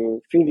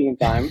to feeding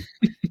time,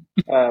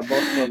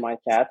 both for my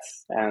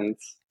cats and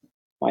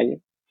my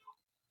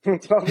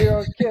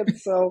 12-year-old kid.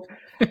 So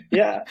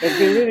yeah, it's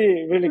been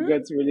really, really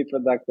good, really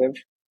productive.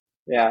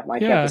 Yeah, my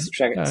cat Yeah. is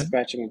Yeah.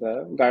 scratching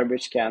the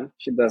garbage can.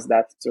 She does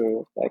that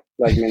to like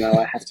let me know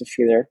I have to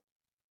feed her.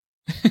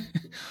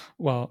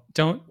 Well,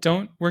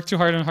 don't work too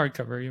hard on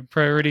hardcover. Your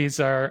priorities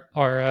are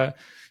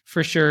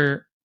for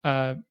sure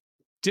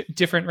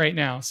different right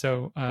now.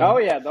 So Oh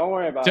yeah, don't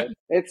worry about it.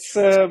 It's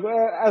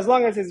as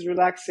long as it's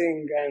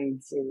relaxing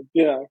and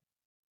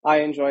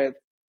I enjoy it.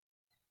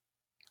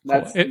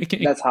 cool. That's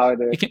that's how I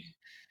do It it. can,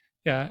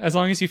 yeah, as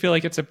long as you feel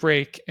like it's a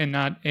break and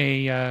not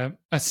an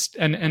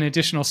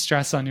additional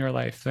stress on your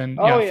life, then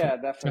Oh yeah. yeah,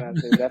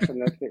 definitely,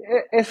 definitely.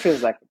 It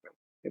feels like a break.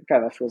 It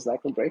kind of feels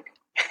like a break.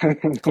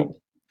 Cool.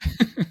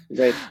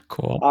 Great,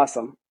 Cool.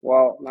 awesome.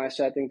 Well, nice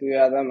chatting to you,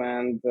 Adam,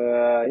 and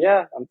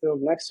yeah, until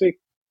next week.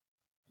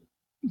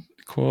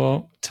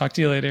 Cool. Talk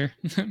to you later.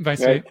 Bye,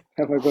 Great. sweet.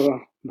 Have a good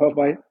one. Bye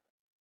bye.